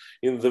wrong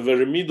in the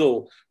very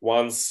middle.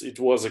 Once it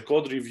was a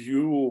code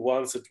review,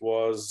 once it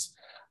was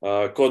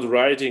code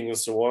writing, and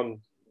so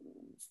on.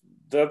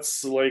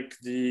 That's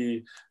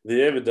the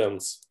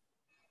evidence.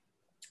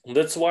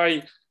 That's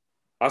why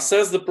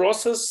assess the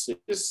process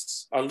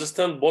is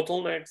understand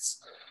bottlenecks,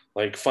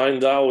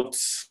 find out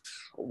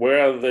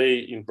where are they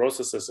in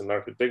processes, in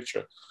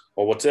architecture,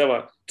 or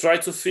whatever. Try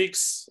to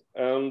fix,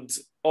 and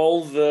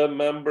all the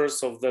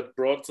members of that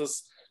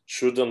process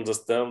should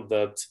understand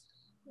that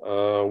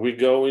we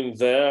go in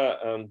there,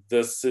 and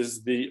this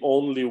is the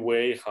only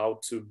way how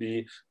to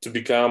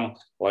become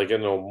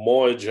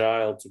more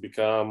agile, to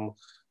become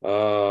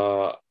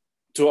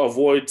to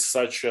avoid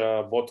such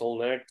a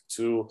bottleneck,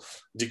 to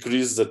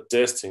decrease the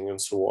testing,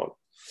 and so on.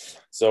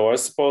 So I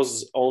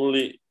suppose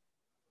only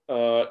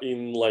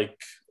in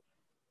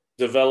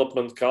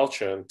development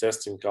culture and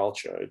testing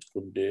culture, it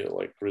could be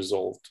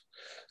resolved,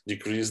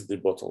 decrease the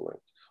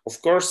bottleneck.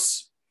 Of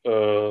course,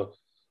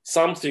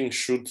 something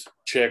should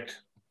check.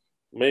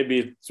 Maybe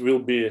it will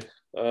be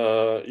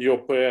your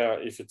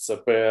pair, if it's a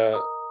pair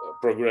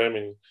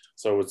programming.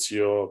 So it's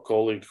your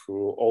colleague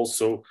who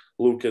also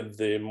look at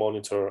the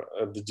monitor,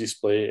 at the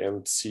display,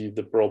 and see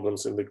the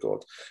problems in the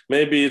code.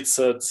 Maybe it's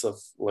a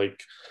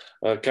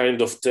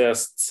kind of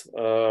test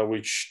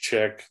which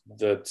check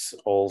that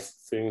all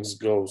things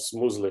go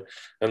smoothly,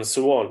 and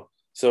so on.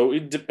 So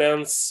it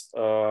depends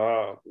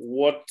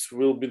what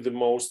will be the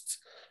most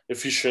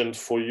efficient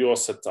for your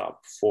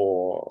setup.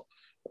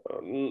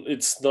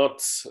 It's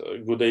not a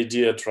good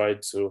idea try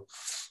to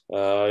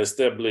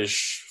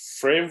establish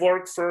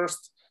framework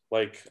first,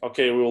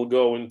 okay, we'll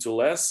go into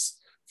less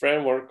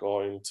framework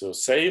or into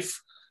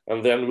safe,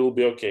 and then we'll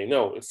be okay.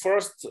 No,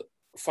 first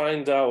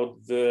find out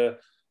the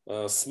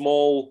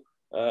small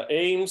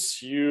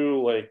aims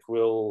you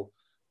will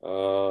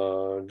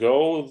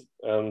go,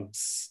 and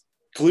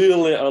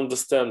clearly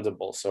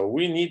understandable. So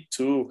we need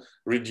to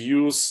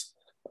reduce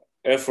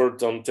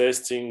effort on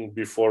testing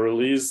before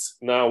release.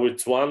 Now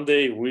it's 1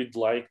 day, we'd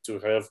like to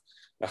have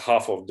a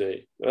half of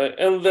day,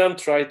 and then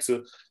try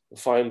to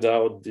find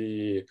out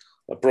the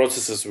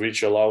processes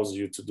which allows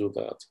you to do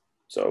that.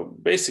 So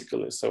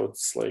basically, so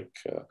it's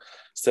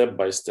step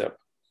by step.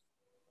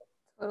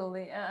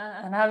 Totally,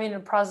 and having a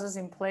process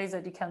in place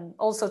that you can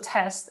also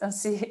test and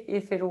see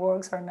if it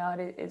works or not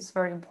is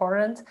very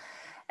important.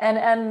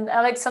 And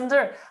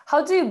Aliaksandr,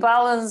 how do you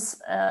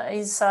balance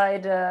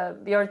inside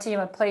your team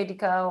at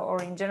Playtika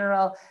or in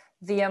general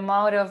the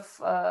amount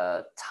of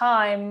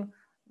time,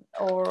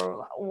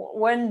 or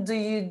when do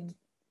you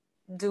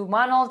do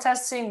manual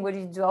testing? When do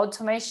you do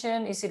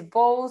automation? Is it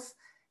both?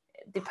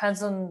 It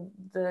depends on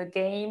the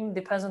game,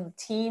 depends on the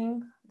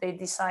team. They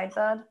decide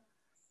that.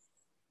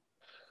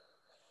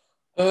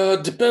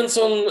 Depends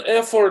on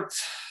effort,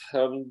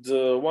 and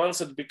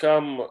once it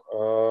become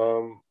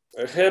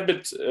a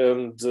habit,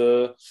 and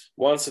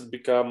once it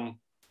become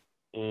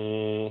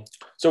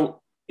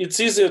so it's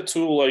easier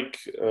to like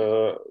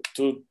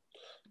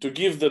to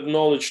give that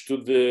knowledge to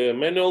the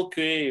manual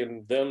QA,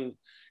 and then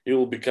you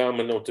will become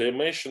an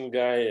automation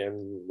guy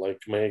and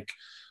like make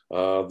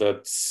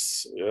that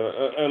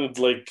and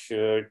like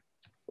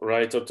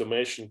write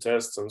automation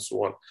tests and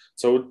so on.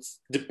 So it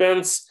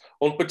depends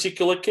on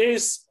particular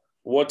case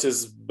what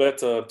is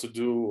better to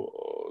do,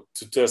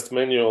 to test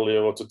manually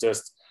or to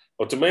test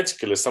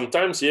automatically.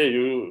 Sometimes, yeah,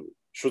 you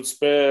should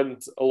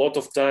spend a lot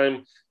of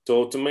time to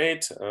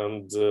automate,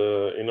 and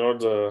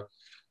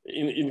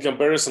in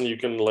comparison, you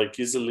can like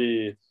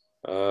easily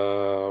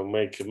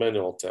make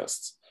manual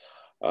tests.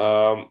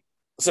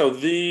 So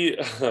the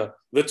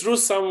the truth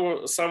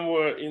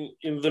somewhere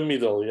in the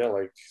middle, yeah,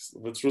 like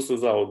the truth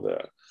is out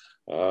there.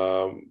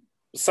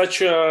 Such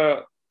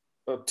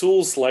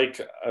tools like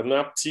an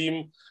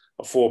Apptim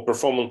for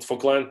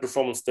client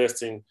performance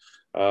testing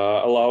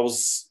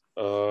allows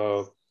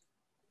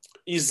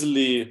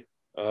easily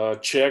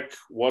check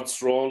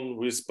what's wrong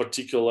with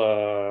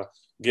particular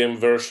game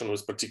version,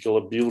 with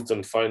particular build,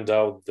 and find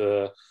out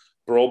the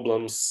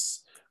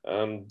problems,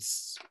 and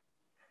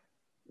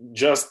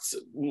just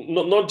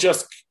not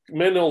just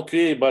manual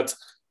QA, but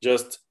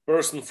just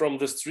person from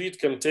the street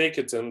can take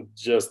it and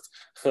just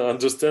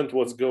understand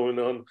what's going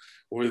on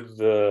with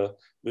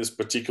this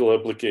particular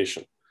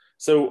application.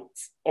 So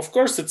of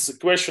course it's a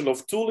question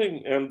of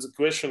tooling and a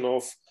question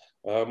of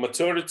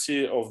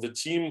maturity of the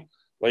team.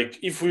 Like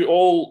if we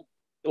all,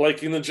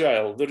 like in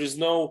Agile, there is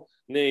no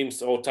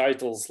names or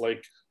titles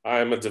like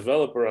I'm a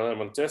developer,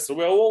 I'm a tester.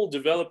 We're all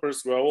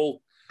developers, we're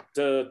all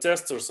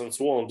testers and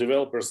so on,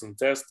 developers and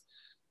test.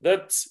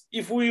 That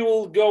if we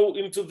will go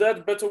into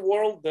that better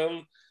world,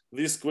 then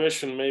this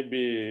question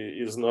maybe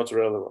is not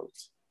relevant.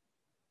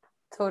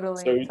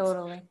 Totally, so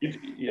totally.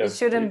 Yeah, it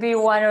shouldn't be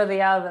one or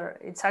the other.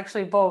 It's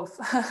actually both.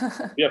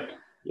 Yep,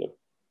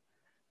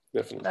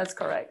 definitely. That's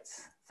correct.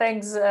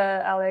 Thanks,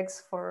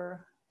 Alex,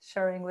 for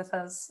sharing with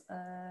us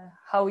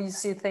how you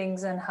see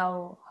things and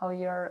how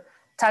you're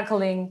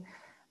tackling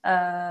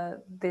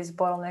these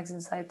bottlenecks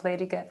inside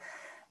Playtika.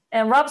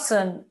 And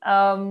Robson,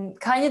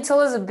 can you tell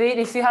us a bit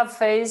if you have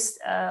faced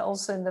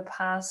also in the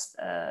past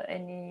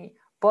any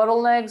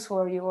bottlenecks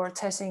where you were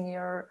testing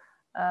your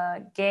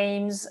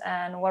games,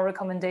 and what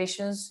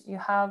recommendations you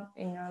have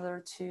in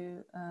order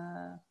to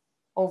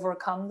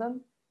overcome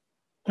them?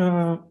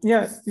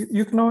 Yeah,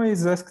 you can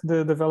always ask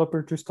the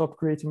developer to stop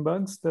creating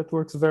bugs. That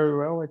works very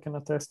well. I can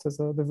attest as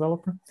a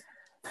developer.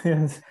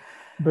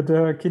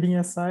 But kidding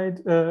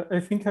aside, I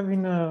think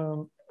having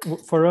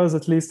for us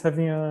at least,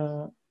 having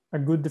a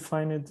good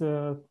defined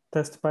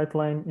test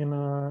pipeline in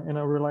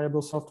a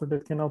reliable software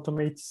that can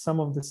automate some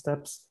of the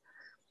steps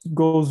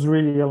goes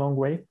really a long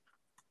way.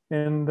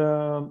 And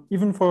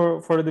even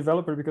for a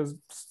developer, because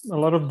a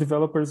lot of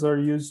developers are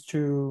used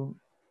to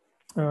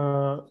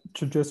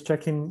just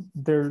checking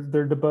their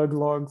debug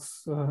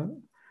logs,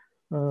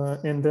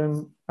 and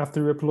then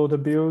after you upload a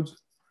build,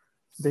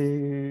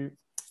 they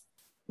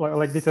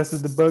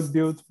tested the bug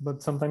build,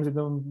 but sometimes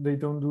they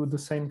don't do the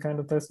same kind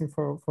of testing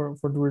for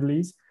the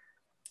release.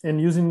 And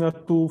using a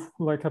tool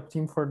like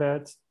Apptim for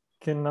that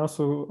can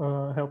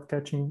also help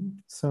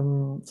catching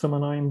some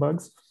annoying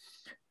bugs.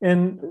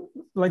 And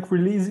like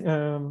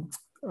reducing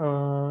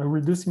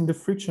the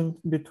friction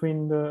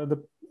between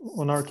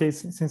on our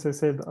case, since I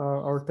said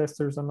our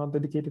testers are not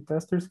dedicated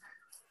testers,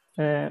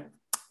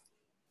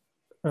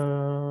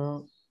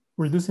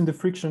 reducing the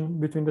friction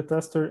between the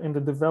tester and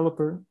the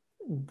developer,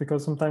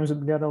 because sometimes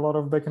it get a lot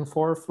of back and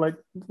forth.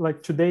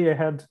 Like today I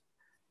had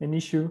an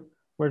issue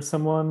where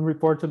someone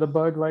reported a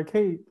bug like,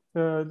 hey,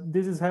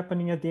 this is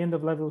happening at the end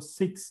of level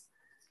 6.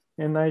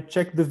 And I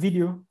checked the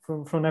video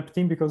from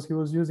Apptim because he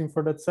was using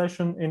for that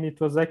session, and it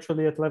was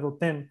actually at level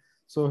 10.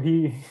 So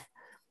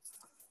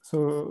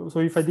so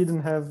if I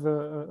didn't have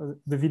the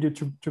video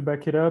to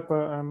back it up,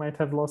 I might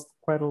have lost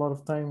quite a lot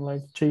of time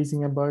like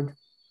chasing a bug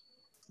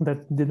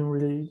that didn't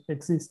really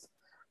exist.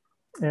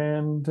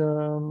 And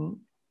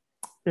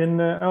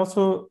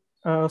also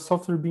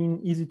software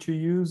being easy to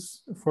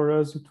use for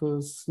us, it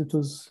was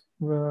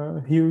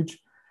huge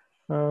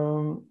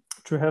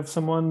to have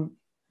someone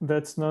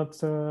that's not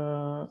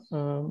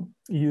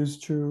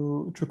used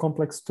to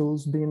complex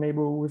tools being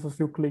able with a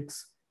few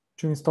clicks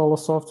to install a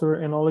software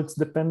and all its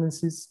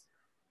dependencies,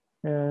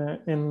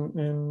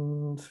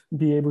 and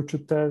be able to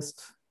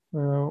test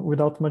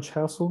without much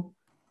hassle.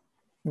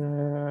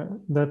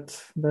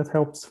 That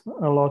helps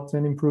a lot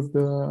and improve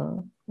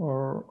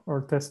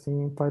our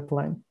testing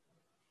pipeline.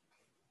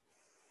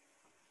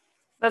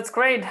 That's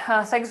great.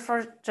 Thanks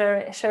for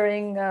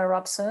sharing,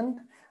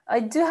 Robson. I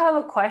do have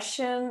a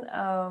question.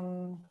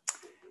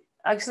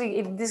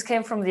 Actually, this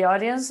came from the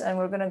audience, and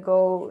we're gonna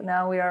go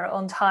now. We are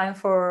on time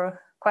for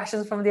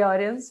questions from the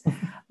audience.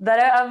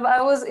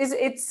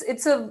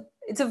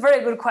 It's a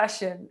very good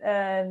question,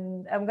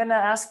 and I'm gonna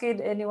ask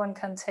it. Anyone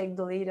can take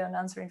the lead on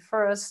answering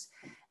first.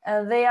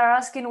 They are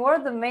asking, what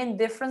are the main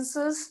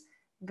differences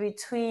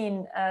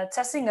between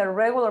testing a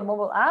regular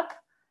mobile app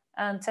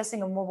and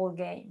testing a mobile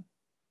game?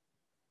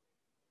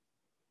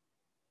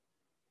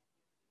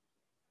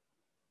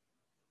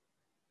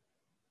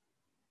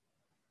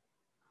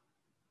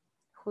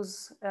 Who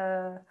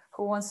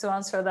wants to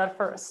answer that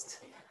first?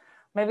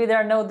 Maybe there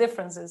are no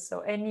differences, so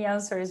any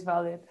answer is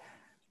valid.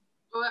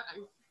 Well,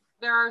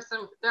 there are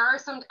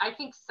some, I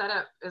think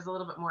setup is a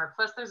little bit more,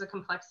 plus there's a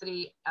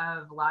complexity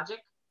of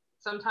logic.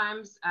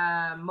 Sometimes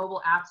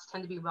mobile apps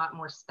tend to be a lot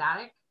more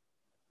static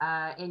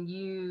and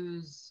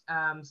use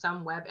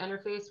some web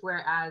interface,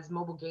 whereas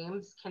mobile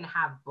games can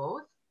have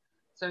both.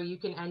 So you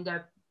can end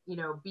up,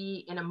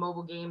 be in a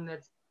mobile game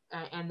that's,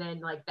 and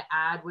then like the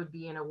ad would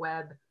be in a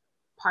web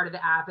part of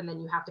the app, and then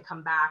you have to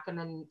come back. And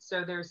then,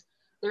 so there's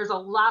a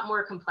lot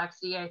more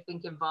complexity, I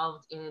think,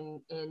 involved in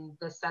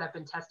the setup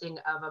and testing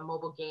of a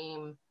mobile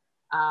game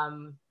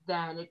than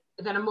a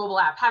mobile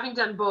app. Having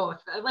done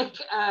both, like,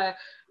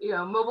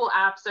 mobile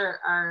apps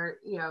are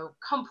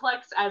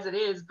complex as it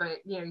is, but,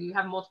 you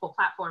have multiple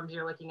platforms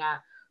you're looking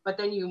at, but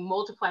then you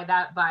multiply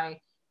that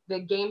by the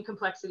game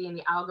complexity and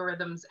the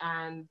algorithms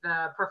and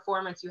the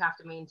performance you have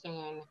to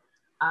maintain.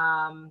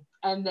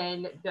 And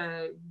then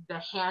the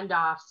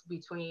handoffs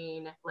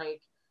between,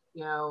 like,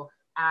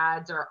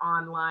 ads or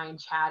online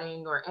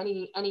chatting or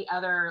any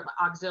other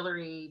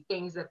auxiliary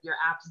things that your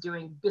app's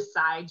doing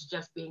besides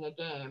just being a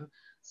game.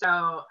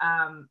 So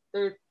I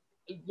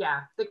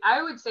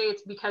would say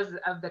it's because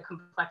of the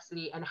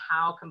complexity and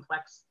how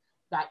complex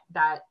that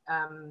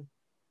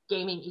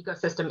gaming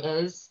ecosystem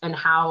is and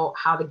how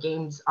the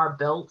games are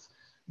built.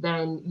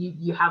 Then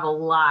you have a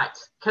lot,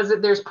 because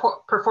there's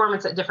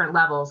performance at different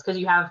levels, because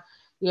you have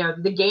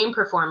the game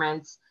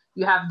performance,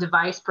 you have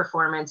device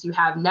performance, you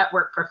have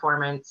network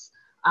performance.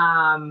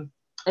 And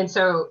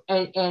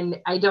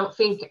I don't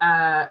think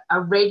a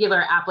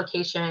regular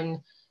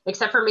application,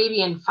 except for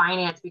maybe in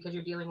finance, because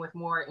you're dealing with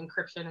more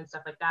encryption and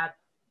stuff like that,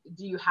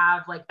 do you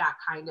have like that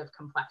kind of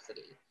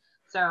complexity?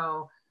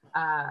 So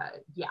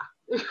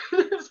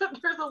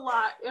there's a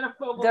lot in a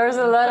mobile There's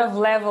game. a lot of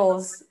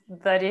levels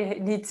that you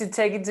need to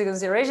take into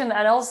consideration.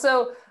 And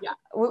also,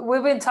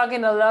 we've been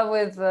talking a lot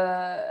with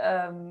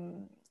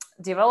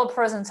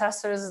developers and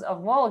testers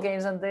of mobile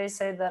games, and they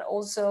say that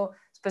also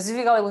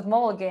specifically with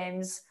mobile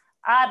games,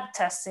 ad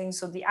testing,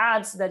 so the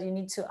ads that you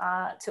need to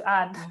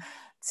add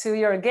to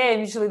your game,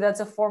 usually that's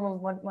a form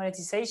of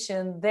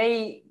monetization.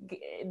 They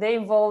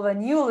involve a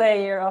new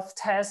layer of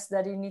tests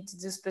that you need to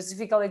do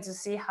specifically to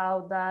see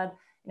how that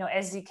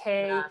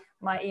SDK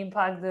might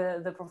impact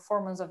the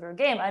performance of your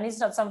game, and it's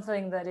not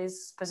something that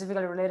is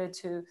specifically related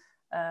to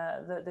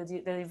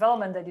the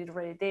development that you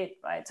already did,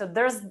 right? So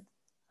there's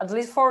at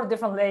least 4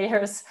 different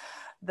layers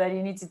that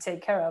you need to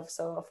take care of.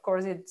 So of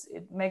course it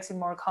makes it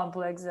more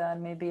complex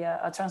than maybe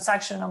a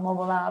transaction, a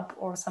mobile app,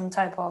 or some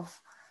type of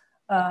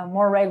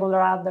more regular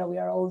app that we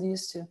are all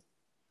used to.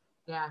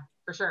 Yeah,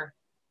 for sure.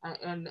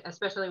 And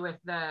especially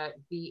with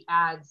the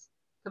ads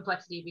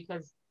complexity,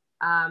 because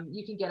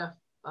you can get a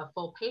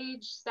full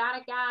page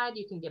static ad,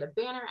 you can get a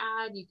banner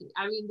ad,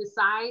 the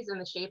size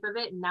and the shape of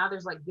it. And now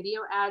there's like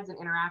video ads and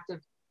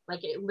interactive,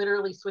 like it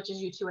literally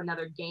switches you to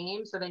another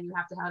game. So then you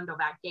have to handle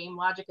that game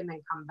logic and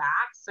then come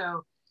back.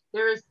 So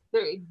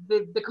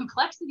the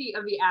complexity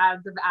of the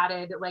ads have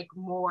added like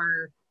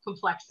more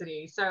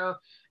complexity. So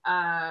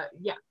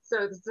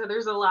so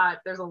there's a lot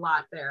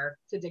there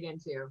to dig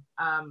into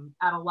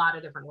at a lot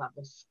of different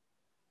levels.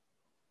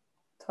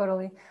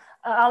 Totally.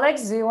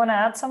 Alex, do you want to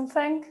add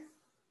something?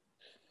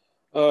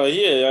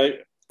 I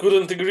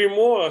couldn't agree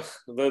more.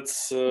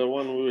 That's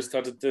when we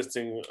started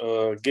testing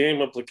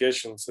game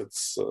applications,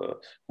 it's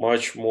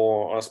much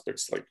more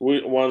aspects. Like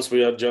once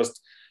we are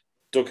just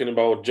talking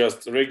about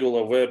just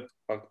regular web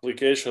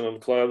application and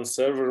client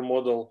server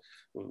model.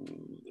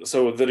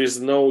 So there is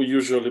no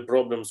usually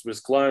problems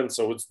with client.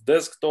 So it's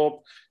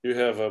desktop, you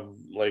have a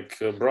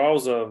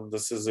browser,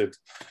 this is it,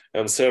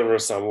 and server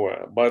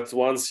somewhere. But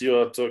once you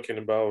are talking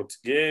about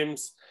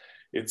games,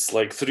 it's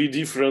like 3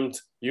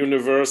 different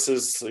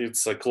universes.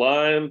 It's a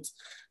client,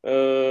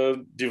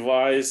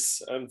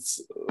 device, and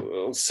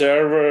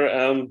server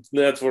and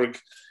network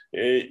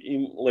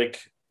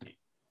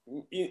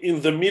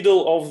in the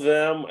middle of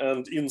them,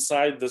 and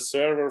inside the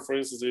server, for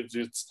instance,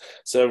 it's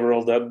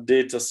several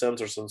data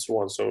centers and so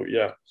on. So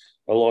yeah,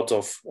 a lot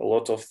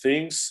of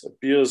things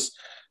appears.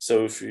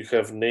 So if you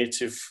have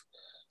native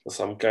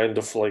some kind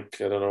of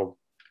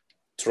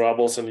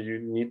troubles, and you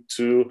need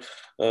to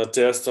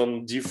test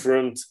on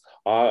different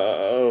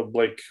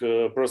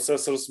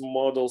processors,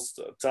 models,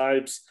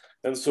 types,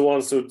 and so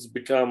on. So it's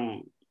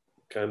become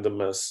kind of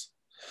mess.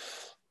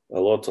 A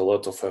lot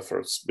of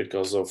efforts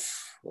because of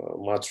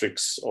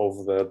matrix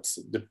of that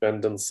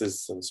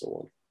dependencies and so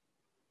on.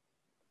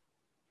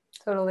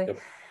 Totally. Yep.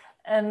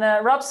 And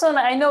Robson,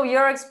 I know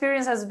your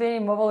experience has been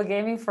in mobile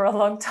gaming for a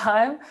long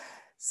time.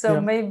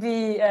 So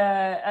maybe,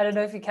 I don't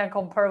know if you can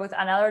compare with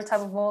another type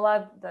of mobile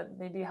app that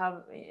maybe you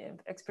have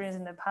experience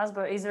in the past,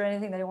 but is there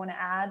anything that you want to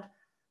add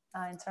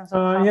in terms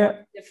of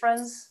the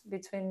difference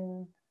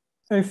between?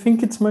 I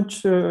think it's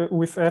much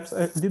with apps.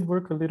 I did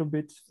work a little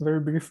bit, very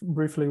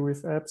briefly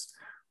with apps,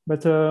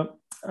 but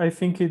I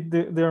think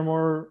they are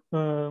more,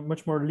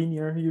 much more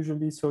linear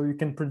usually, so you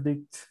can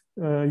predict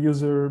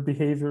user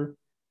behavior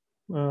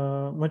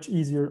much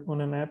easier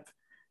on an app.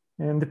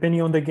 And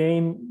depending on the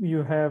game,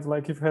 you have,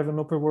 like, if you have an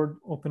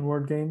open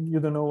world game, you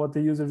don't know what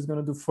the user is going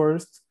to do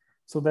first.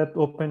 So that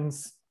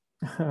opens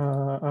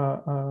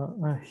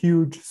a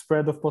huge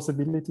spread of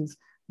possibilities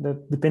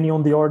that, depending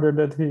on the order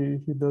that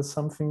he does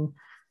something,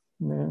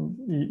 then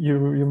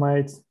you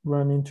might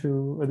run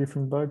into a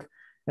different bug.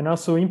 And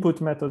also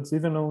input methods,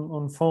 even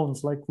on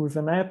phones, like with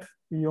an app,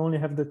 you only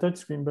have the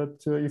touchscreen,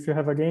 but if you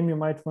have a game, you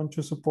might want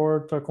to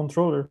support a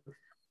controller.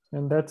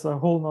 And that's a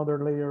whole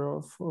nother layer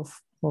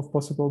of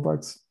possible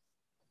bugs.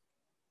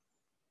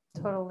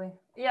 Totally.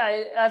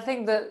 Yeah, I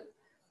think that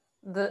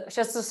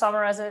just to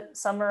summarize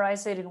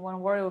it in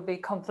one word, it would be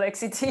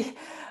complexity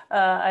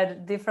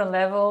at different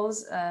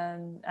levels,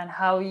 and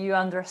how you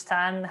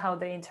understand how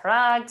they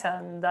interact,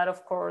 and that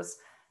of course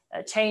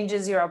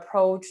changes your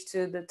approach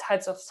to the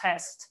types of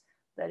tests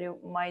that you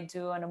might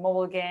do on a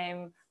mobile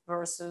game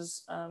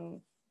versus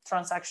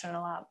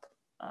transactional app.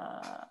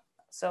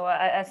 So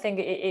I think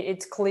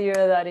it's clear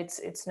that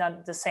it's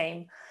not the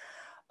same.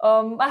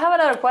 I have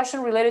another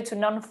question related to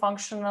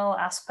non-functional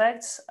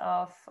aspects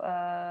of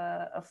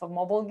a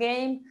mobile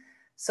game.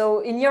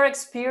 So in your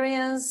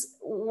experience,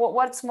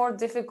 what's more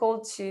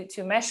difficult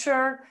to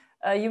measure?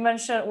 You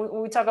mentioned,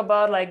 we talk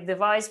about like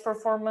device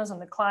performance on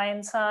the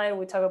client side,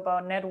 we talk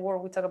about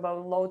network, we talk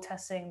about load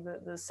testing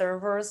the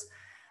servers.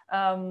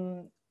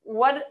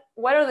 What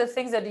are the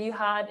things that you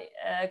had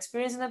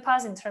experienced in the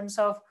past in terms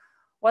of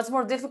what's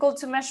more difficult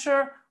to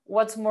measure,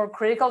 what's more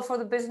critical for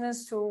the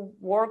business to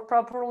work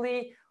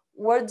properly?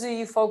 Where do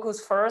you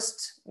focus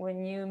first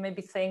when you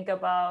maybe think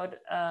about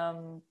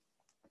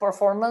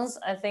performance?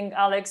 I think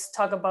Alex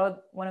talked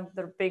about one of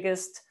the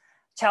biggest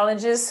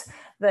challenges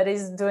that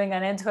is doing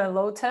an end-to-end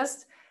load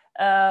test.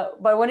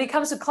 But when it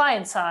comes to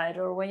client side,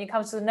 or when it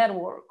comes to the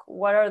network,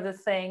 what are the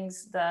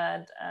things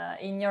that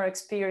in your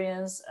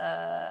experience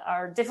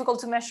are difficult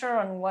to measure,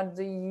 and what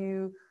do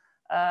you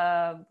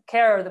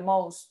care the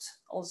most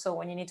also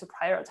when you need to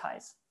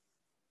prioritize?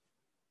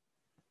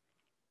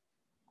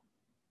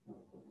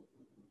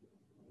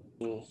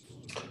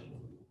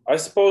 I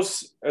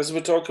suppose as we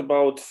talk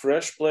about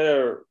fresh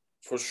player,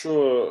 for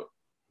sure,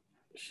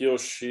 he or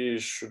she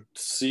should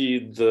see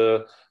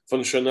the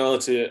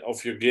functionality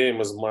of your game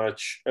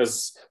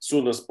as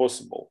soon as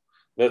possible.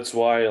 That's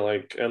why,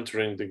 like,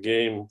 entering the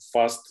game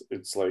fast,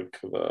 it's like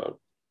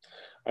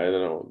I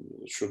don't know,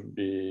 should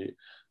be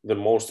the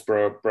most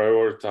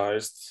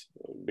prioritized,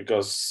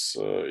 because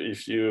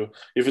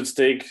if it's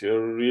take a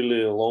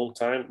really long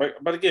time,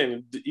 but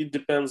again, it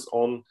depends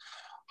on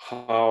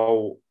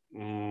how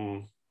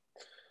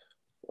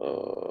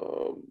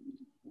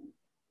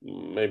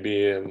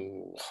maybe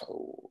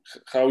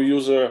how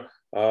user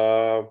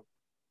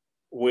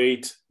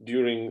wait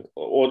during,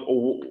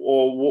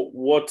 or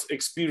what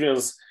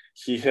experience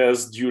he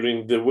has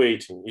during the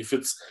waiting. If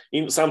it's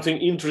something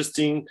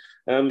interesting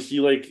and he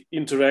like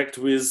interact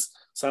with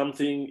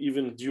something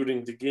even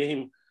during the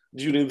game,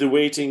 during the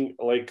waiting,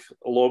 like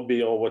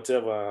lobby or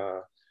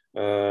whatever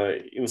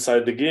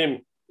inside the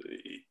game,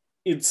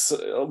 it's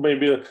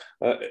maybe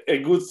a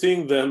good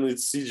thing. Then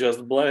it's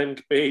just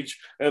blank page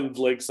and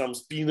like some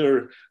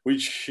spinner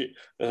which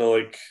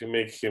like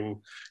make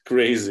him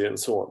crazy and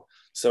so on.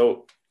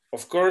 So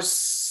of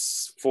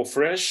course, for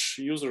fresh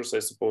users, I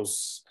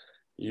suppose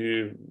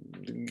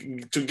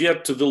to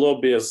get to the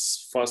lobby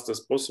as fast as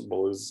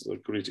possible is a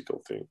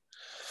critical thing.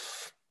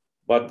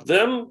 But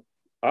then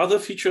other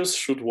features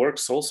should work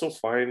also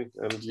fine,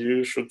 and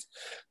you should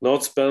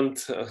not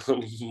spend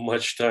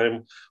much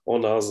time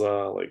on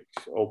other, like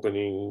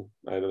opening,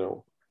 I don't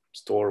know,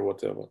 store,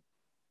 whatever.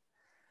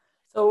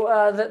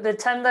 So the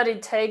time that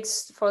it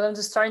takes for them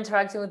to start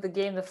interacting with the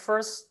game the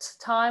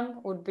first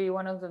time would be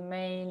one of the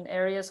main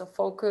areas of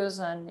focus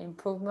and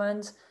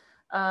improvement.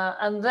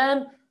 And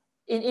then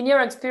in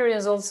your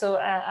experience also,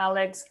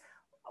 Alex,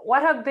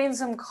 what have been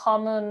some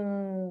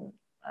common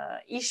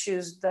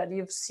issues that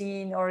you've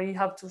seen or you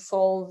have to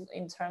solve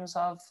in terms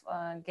of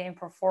game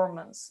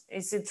performance?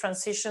 Is it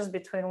transitions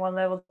between one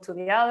level to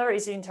the other?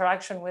 Is it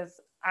interaction with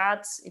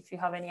ads, if you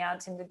have any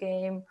ads in the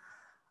game?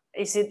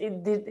 Is it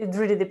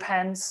really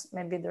depends?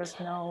 Maybe there's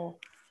no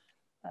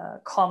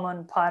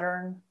common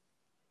pattern.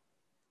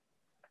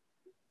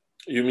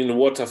 You mean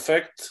what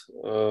affect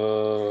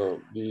the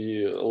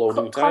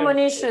loading time? Common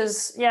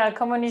issues, yeah,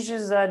 common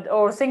issues that,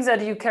 or things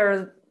that you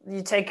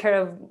take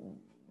care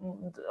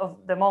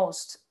of the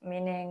most,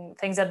 meaning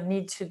things that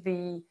need to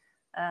be,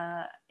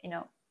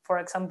 for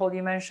example,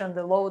 you mentioned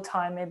the load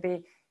time,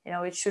 maybe,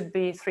 it should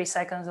be 3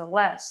 seconds or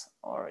less,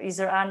 or is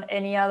there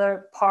any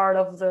other part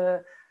of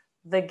the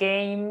the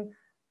game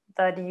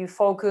that you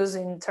focus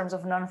in terms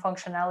of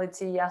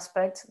non-functionality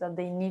aspect that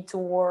they need to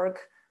work,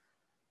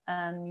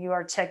 and you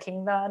are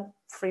checking that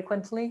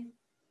frequently?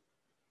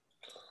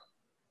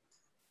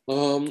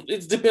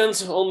 It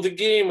depends on the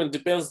game and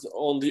depends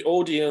on the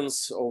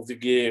audience of the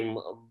game.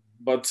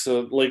 But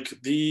like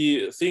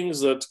the things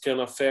that can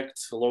affect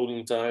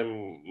loading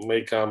time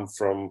may come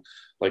from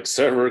like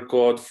server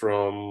code,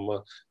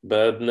 from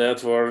bad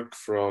network,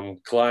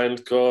 from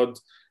client code.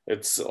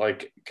 It's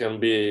like can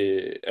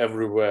be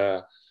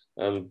everywhere,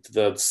 and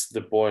that's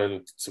the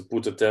point, to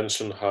put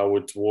attention how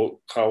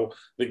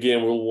the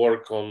game will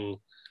work on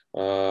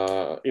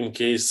in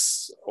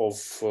case of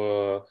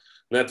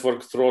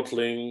network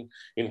throttling,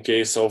 in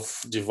case of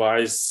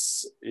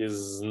device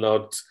is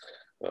not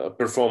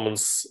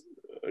performance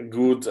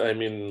good, I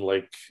mean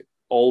like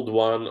old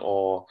one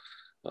or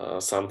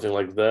something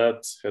like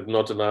that, had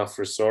not enough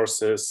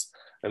resources,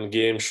 and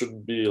game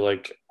should be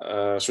like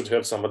should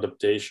have some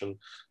adaptation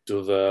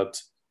to that,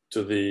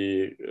 to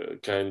the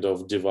kind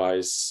of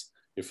device,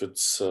 if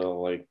it's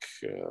well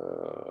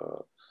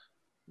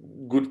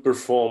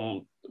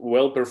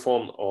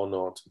performed or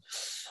not.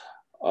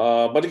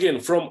 But again,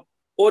 from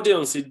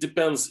audience, it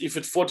depends if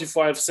it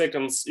 45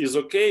 seconds is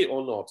okay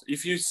or not.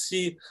 If you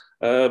see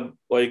bank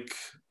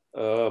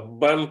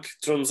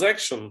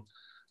transaction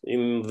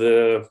in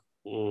the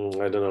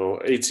I don't know,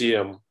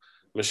 ATM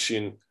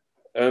machine,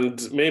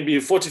 and maybe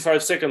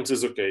 45 seconds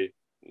is okay.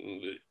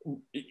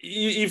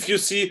 If you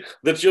see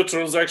that your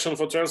transaction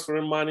for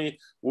transferring money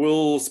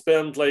will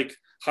spend like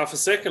half a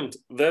second,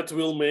 that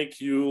will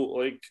make you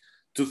like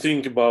to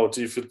think about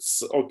if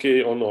it's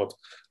okay or not.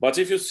 But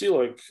if you see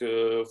like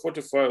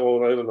 45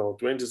 or I don't know,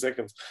 20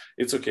 seconds,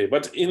 it's okay.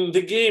 But in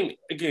the game,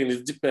 again,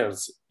 it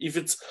depends. If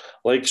it's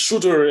like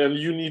shooter and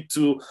you need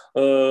to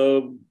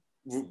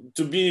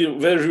be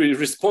very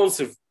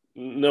responsive,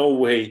 no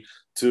way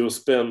to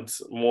spend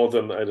more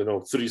than, I don't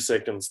know, 3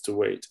 seconds to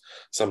wait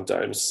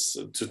sometimes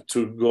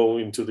to go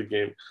into the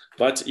game.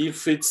 But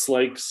if it's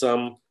like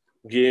some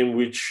game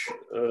which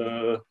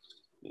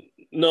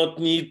not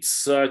need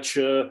such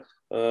a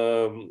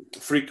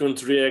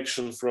frequent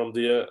reaction from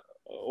the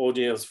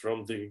audience,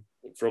 from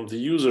the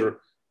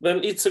user,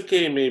 then it's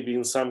okay maybe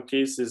in some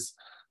cases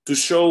to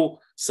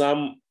show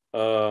some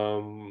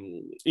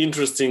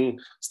interesting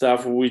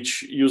stuff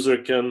which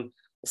user can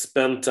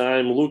spend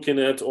time looking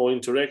at or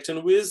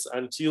interacting with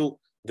until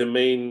the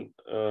main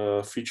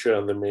feature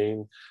and the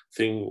main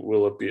thing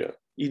will appear.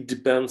 It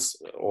depends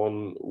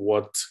on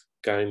what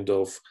kind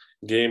of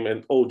game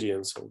and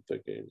audience of the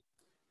game.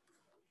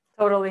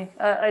 Totally,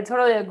 I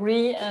totally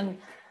agree. And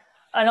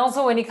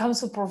also when it comes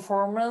to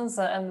performance,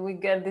 and we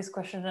get this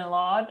question a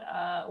lot,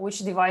 which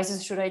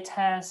devices should I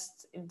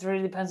test? It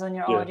really depends on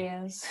your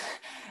audience.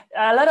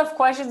 A lot of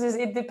questions is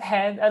it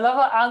depends. A lot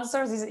of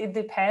answers is it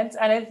depends.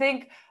 And I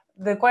think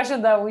the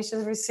question that we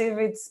should receive,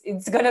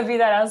 it's gonna be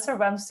that answer,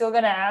 but I'm still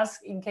gonna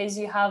ask in case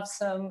you have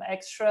some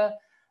extra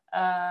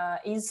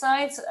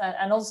insights.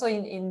 And also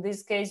in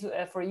this case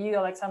for you,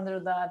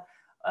 Aliaksandr, that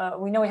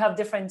we know we have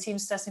different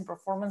teams testing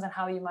performance and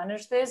how you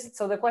manage this.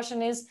 So the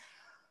question is,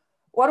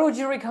 what would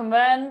you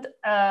recommend?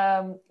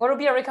 What would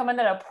be a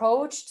recommended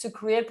approach to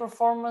create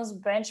performance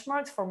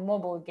benchmarks for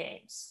mobile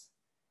games?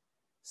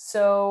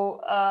 So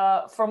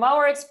from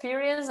our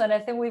experience, and I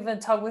think we've even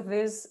talked with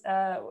this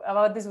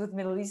about this with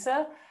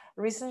Melissa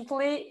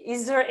recently,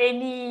 is there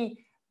any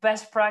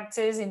best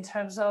practice in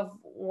terms of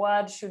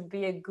what should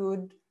be a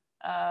good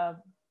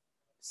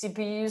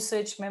CPU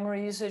usage,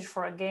 memory usage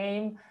for a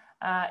game?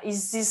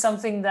 Is this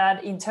something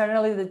that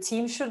internally the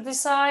team should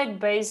decide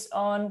based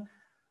on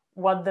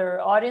what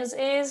their audience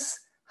is?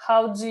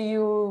 How do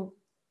you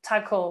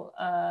tackle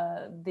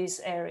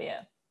this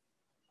area?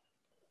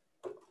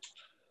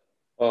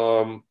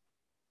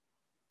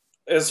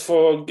 As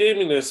for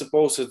gaming, I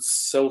suppose it's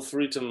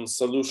self-written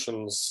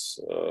solutions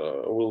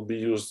will be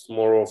used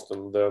more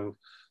often than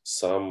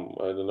some,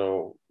 I don't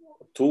know,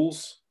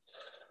 tools.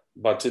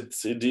 But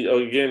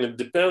again, it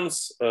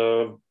depends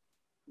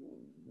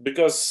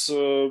because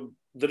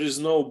there is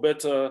no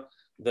better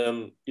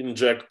than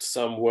inject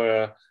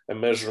somewhere a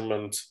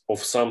measurement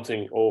of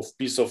something, of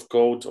piece of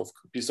code, of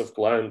piece of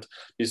client,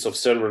 piece of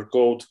server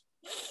code.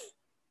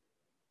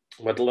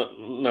 But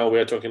now we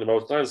are talking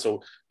about client,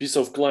 so piece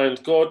of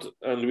client code,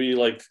 and we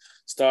like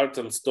start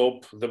and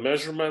stop the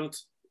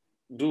measurement,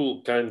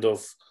 do kind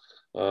of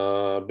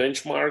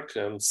benchmark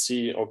and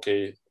see,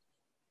 okay,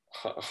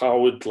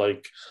 how it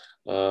like,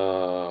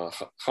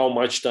 how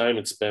much time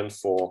it spent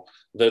for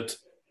that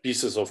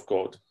pieces of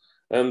code.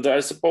 And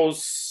I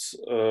suppose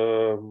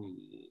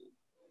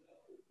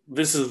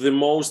this is the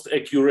most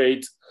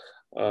accurate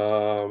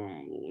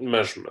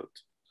measurement.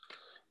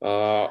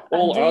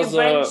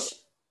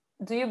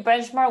 Do you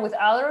benchmark with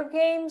other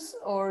games,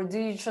 or do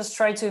you just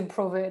try to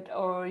improve it,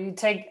 or you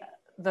take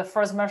the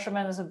first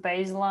measurement as a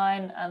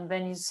baseline and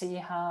then you see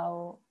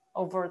how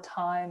over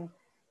time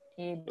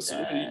it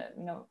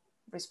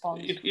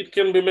responds? It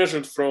can be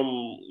measured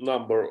from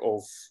number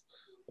of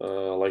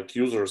like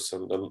users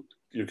and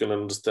you can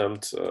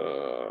understand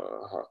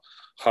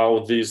how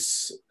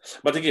this.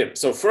 But again,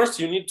 so first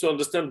you need to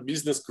understand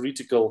business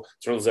critical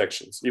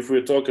transactions. If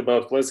we talk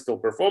about classical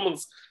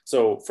performance,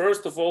 so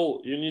first of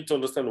all, you need to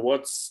understand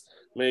what's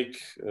make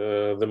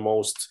the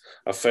most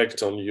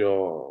effect on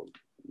your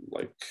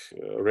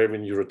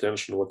revenue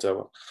retention,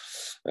 whatever.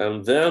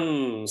 And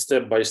then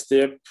step by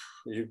step,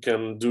 you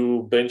can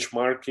do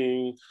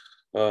benchmarking,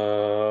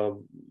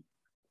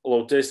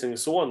 load testing, and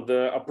so on.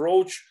 The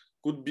approach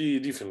could be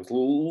different.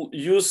 We'll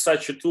use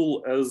such a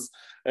tool as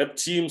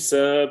Apptim,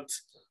 set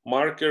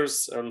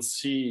markers and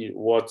see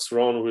what's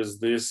wrong with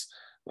this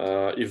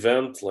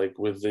event, like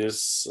with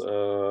this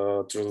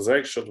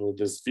transaction, with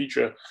this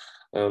feature,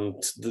 and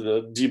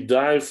the deep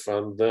dive,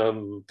 and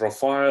then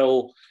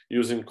profile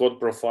using code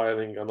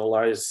profiling,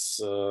 analyze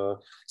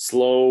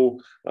slow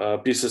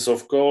pieces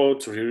of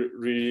code,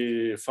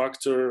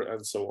 refactor,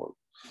 and so on.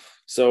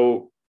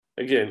 So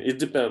again, it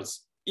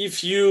depends.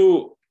 If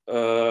you,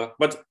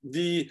 but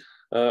the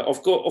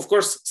of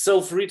course,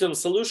 self-written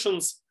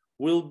solutions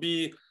will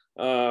be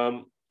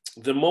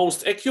the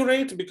most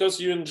accurate because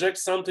you inject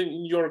something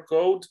in your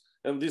code,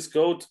 and this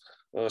code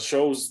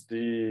shows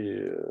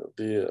the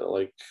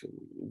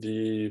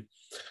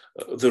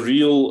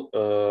real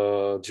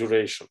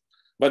duration.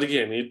 But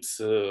again, it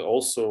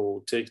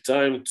also takes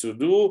time to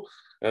do,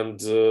 and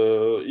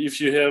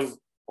if you have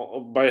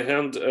by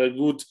hand a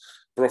good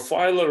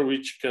profiler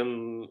which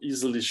can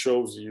easily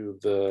shows you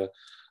the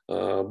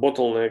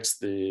bottlenecks,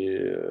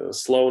 the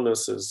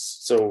slownesses.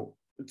 So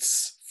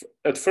it's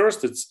at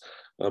first it's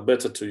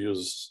better to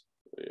use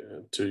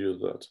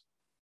that.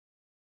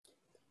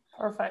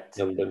 Perfect.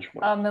 Than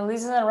benchmark.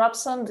 Melissa and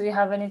Robson, do you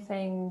have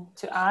anything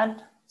to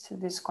add to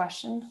this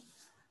question?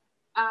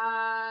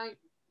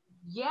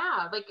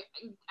 Yeah, like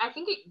I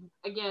think it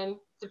again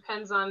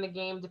depends on the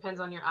game, depends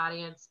on your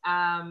audience.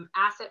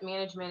 Asset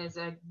management is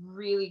a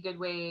really good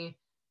way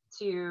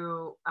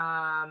to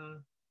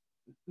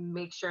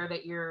make sure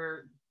that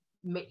you're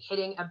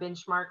hitting a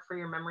benchmark for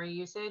your memory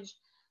usage.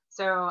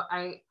 So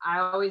I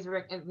always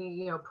recommend,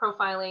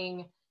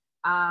 profiling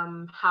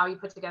how you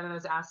put together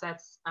those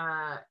assets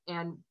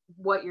and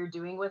what you're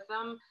doing with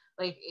them.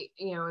 Like,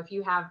 if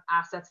you have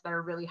assets that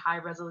are really high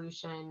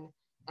resolution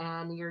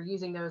and you're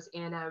using those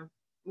in a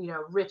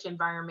rich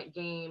environment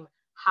game,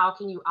 how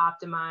can you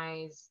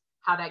optimize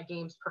how that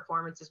game's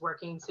performance is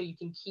working so you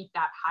can keep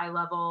that high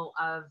level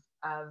of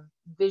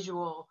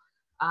visual,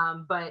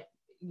 but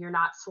you're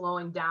not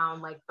slowing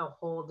down like the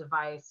whole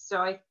device.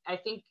 So I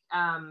think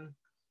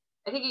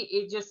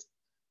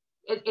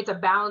it's a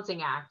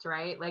balancing act,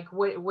 right? Like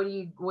what do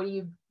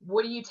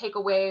you take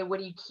away? What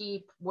do you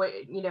keep?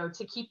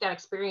 To keep that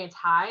experience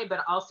high,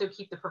 but also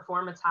keep the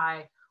performance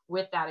high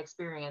with that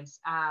experience.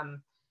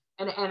 And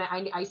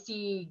I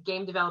see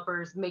game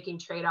developers making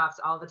trade-offs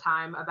all the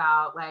time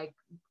about like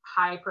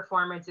high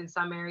performance in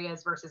some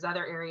areas versus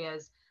other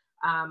areas.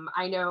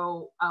 I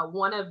know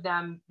one of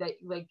them that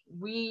like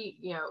we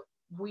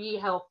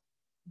help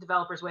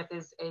developers with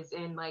is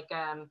in like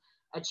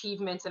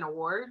achievements and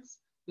awards,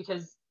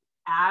 because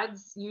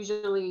ads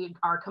usually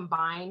are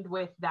combined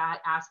with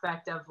that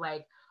aspect of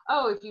like,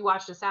 oh, if you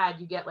watch this ad,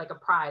 you get like a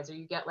prize or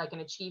you get like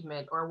an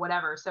achievement or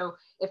whatever. So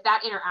if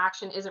that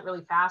interaction isn't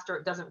really fast or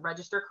it doesn't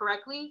register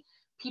correctly,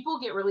 people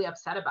get really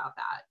upset about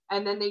that.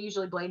 And then they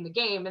usually blame the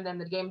game. And then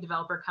the game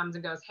developer comes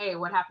and goes, hey,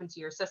 what happened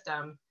to your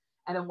system?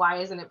 And then why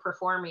isn't it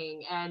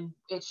performing? And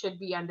it should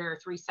be under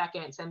 3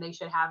 seconds and they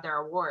should have their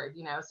award,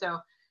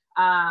 So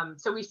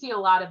we see a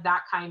lot of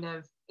that kind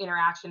of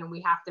interaction, and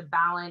we have to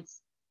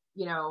balance,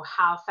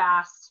 how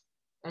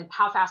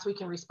fast we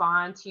can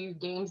respond to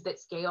games that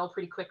scale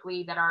pretty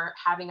quickly, that are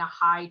having a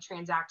high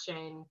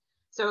transaction.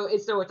 So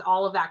it's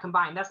all of that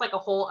combined. That's like a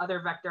whole other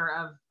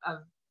vector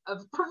of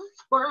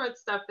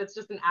performance stuff that's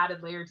just an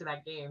added layer to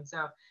that game.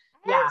 So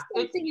yeah,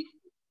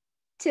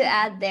 to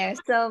add there.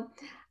 So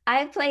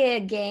I play a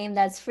game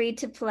that's free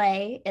to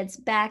play. It's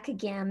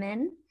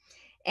backgammon.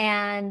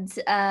 And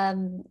I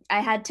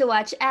had to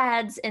watch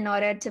ads in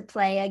order to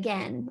play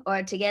again,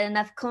 or to get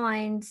enough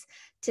coins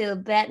to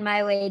bet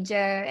my wager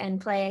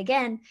and play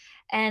again.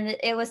 And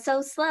it was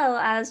so slow,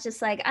 I was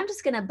just like, I'm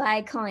just gonna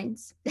buy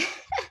coins.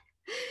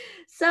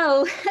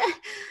 So,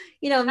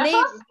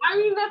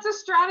 maybe that's a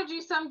strategy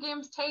some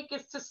games take,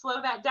 is to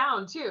slow that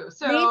down too.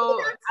 So maybe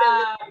that's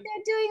what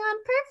they're doing on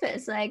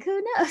purpose. Like,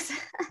 who knows?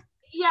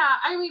 Yeah,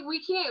 I mean, we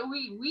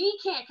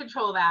can't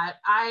control that.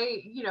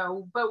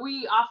 But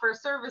we offer a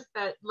service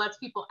that lets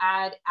people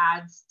add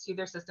ads to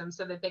their system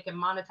so that they can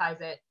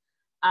monetize it.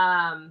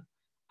 I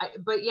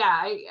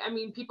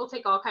mean, people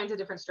take all kinds of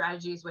different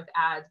strategies with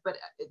ads, but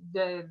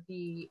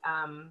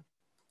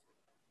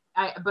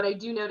I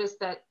do notice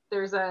that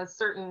there's a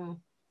certain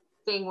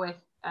thing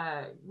with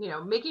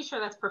making sure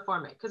that's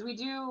performant, because we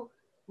do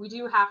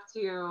have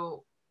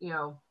to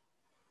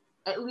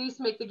at least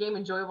make the game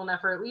enjoyable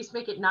enough, or at least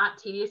make it not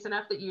tedious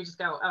enough that you just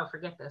go, oh,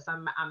 forget this,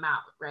 I'm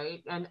out,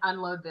 right? And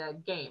unload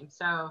the game.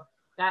 So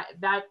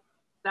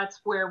that's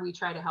where we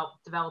try to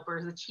help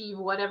developers achieve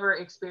whatever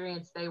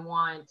experience they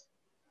want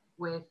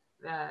with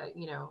the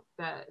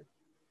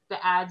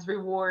ads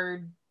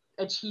reward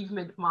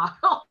achievement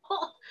model.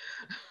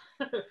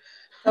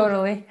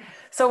 Totally.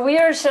 So we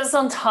are just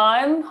on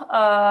time.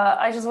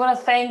 I just want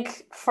to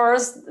thank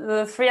first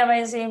the three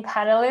amazing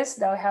panelists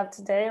that we have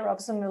today,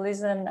 Robson,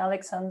 Melissa, and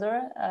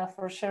Aliaksandr,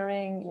 for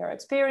sharing your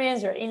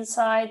experience, your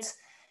insights.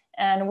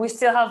 And we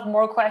still have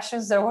more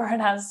questions that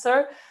weren't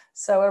answered.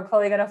 So we're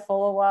probably going to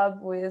follow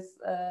up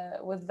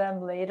with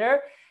them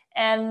later.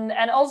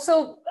 And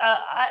also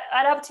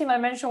at Apptim, I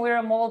mentioned we're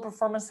a mobile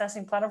performance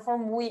testing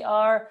platform. We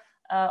are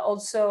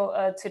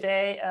also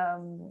today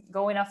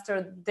going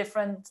after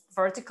different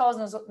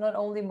verticals, not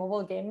only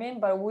mobile gaming,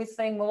 but we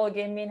think mobile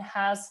gaming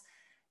has,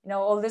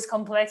 all this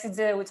complexity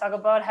that we talk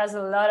about, has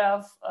a lot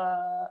of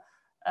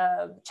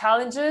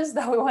challenges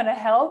that we want to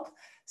help.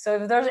 So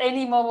if there's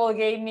any mobile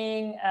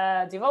gaming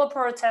developer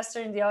or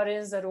tester in the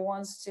audience that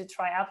wants to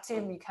try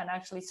Apptim, you can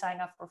actually sign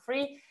up for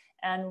free.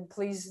 And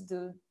please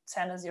do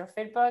send us your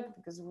feedback,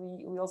 because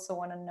we also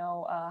want to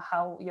know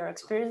how your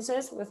experience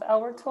is with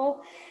our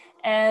tool.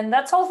 And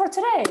that's all for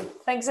today.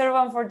 Thanks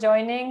everyone for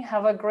joining.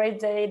 Have a great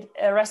day,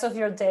 rest of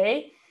your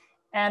day.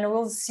 And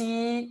we'll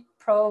see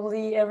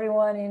probably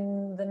everyone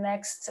in the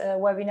next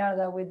webinar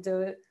that we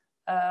do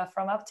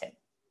from Apptim.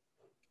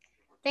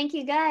 Thank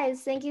you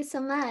guys. Thank you so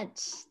much.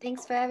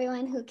 Thanks for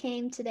everyone who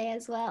came today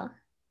as well.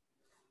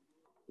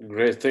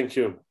 Great, thank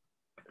you.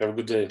 Have a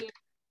good day.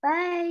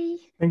 Bye.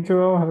 Thank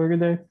you all. Have a good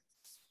day.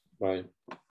 Bye.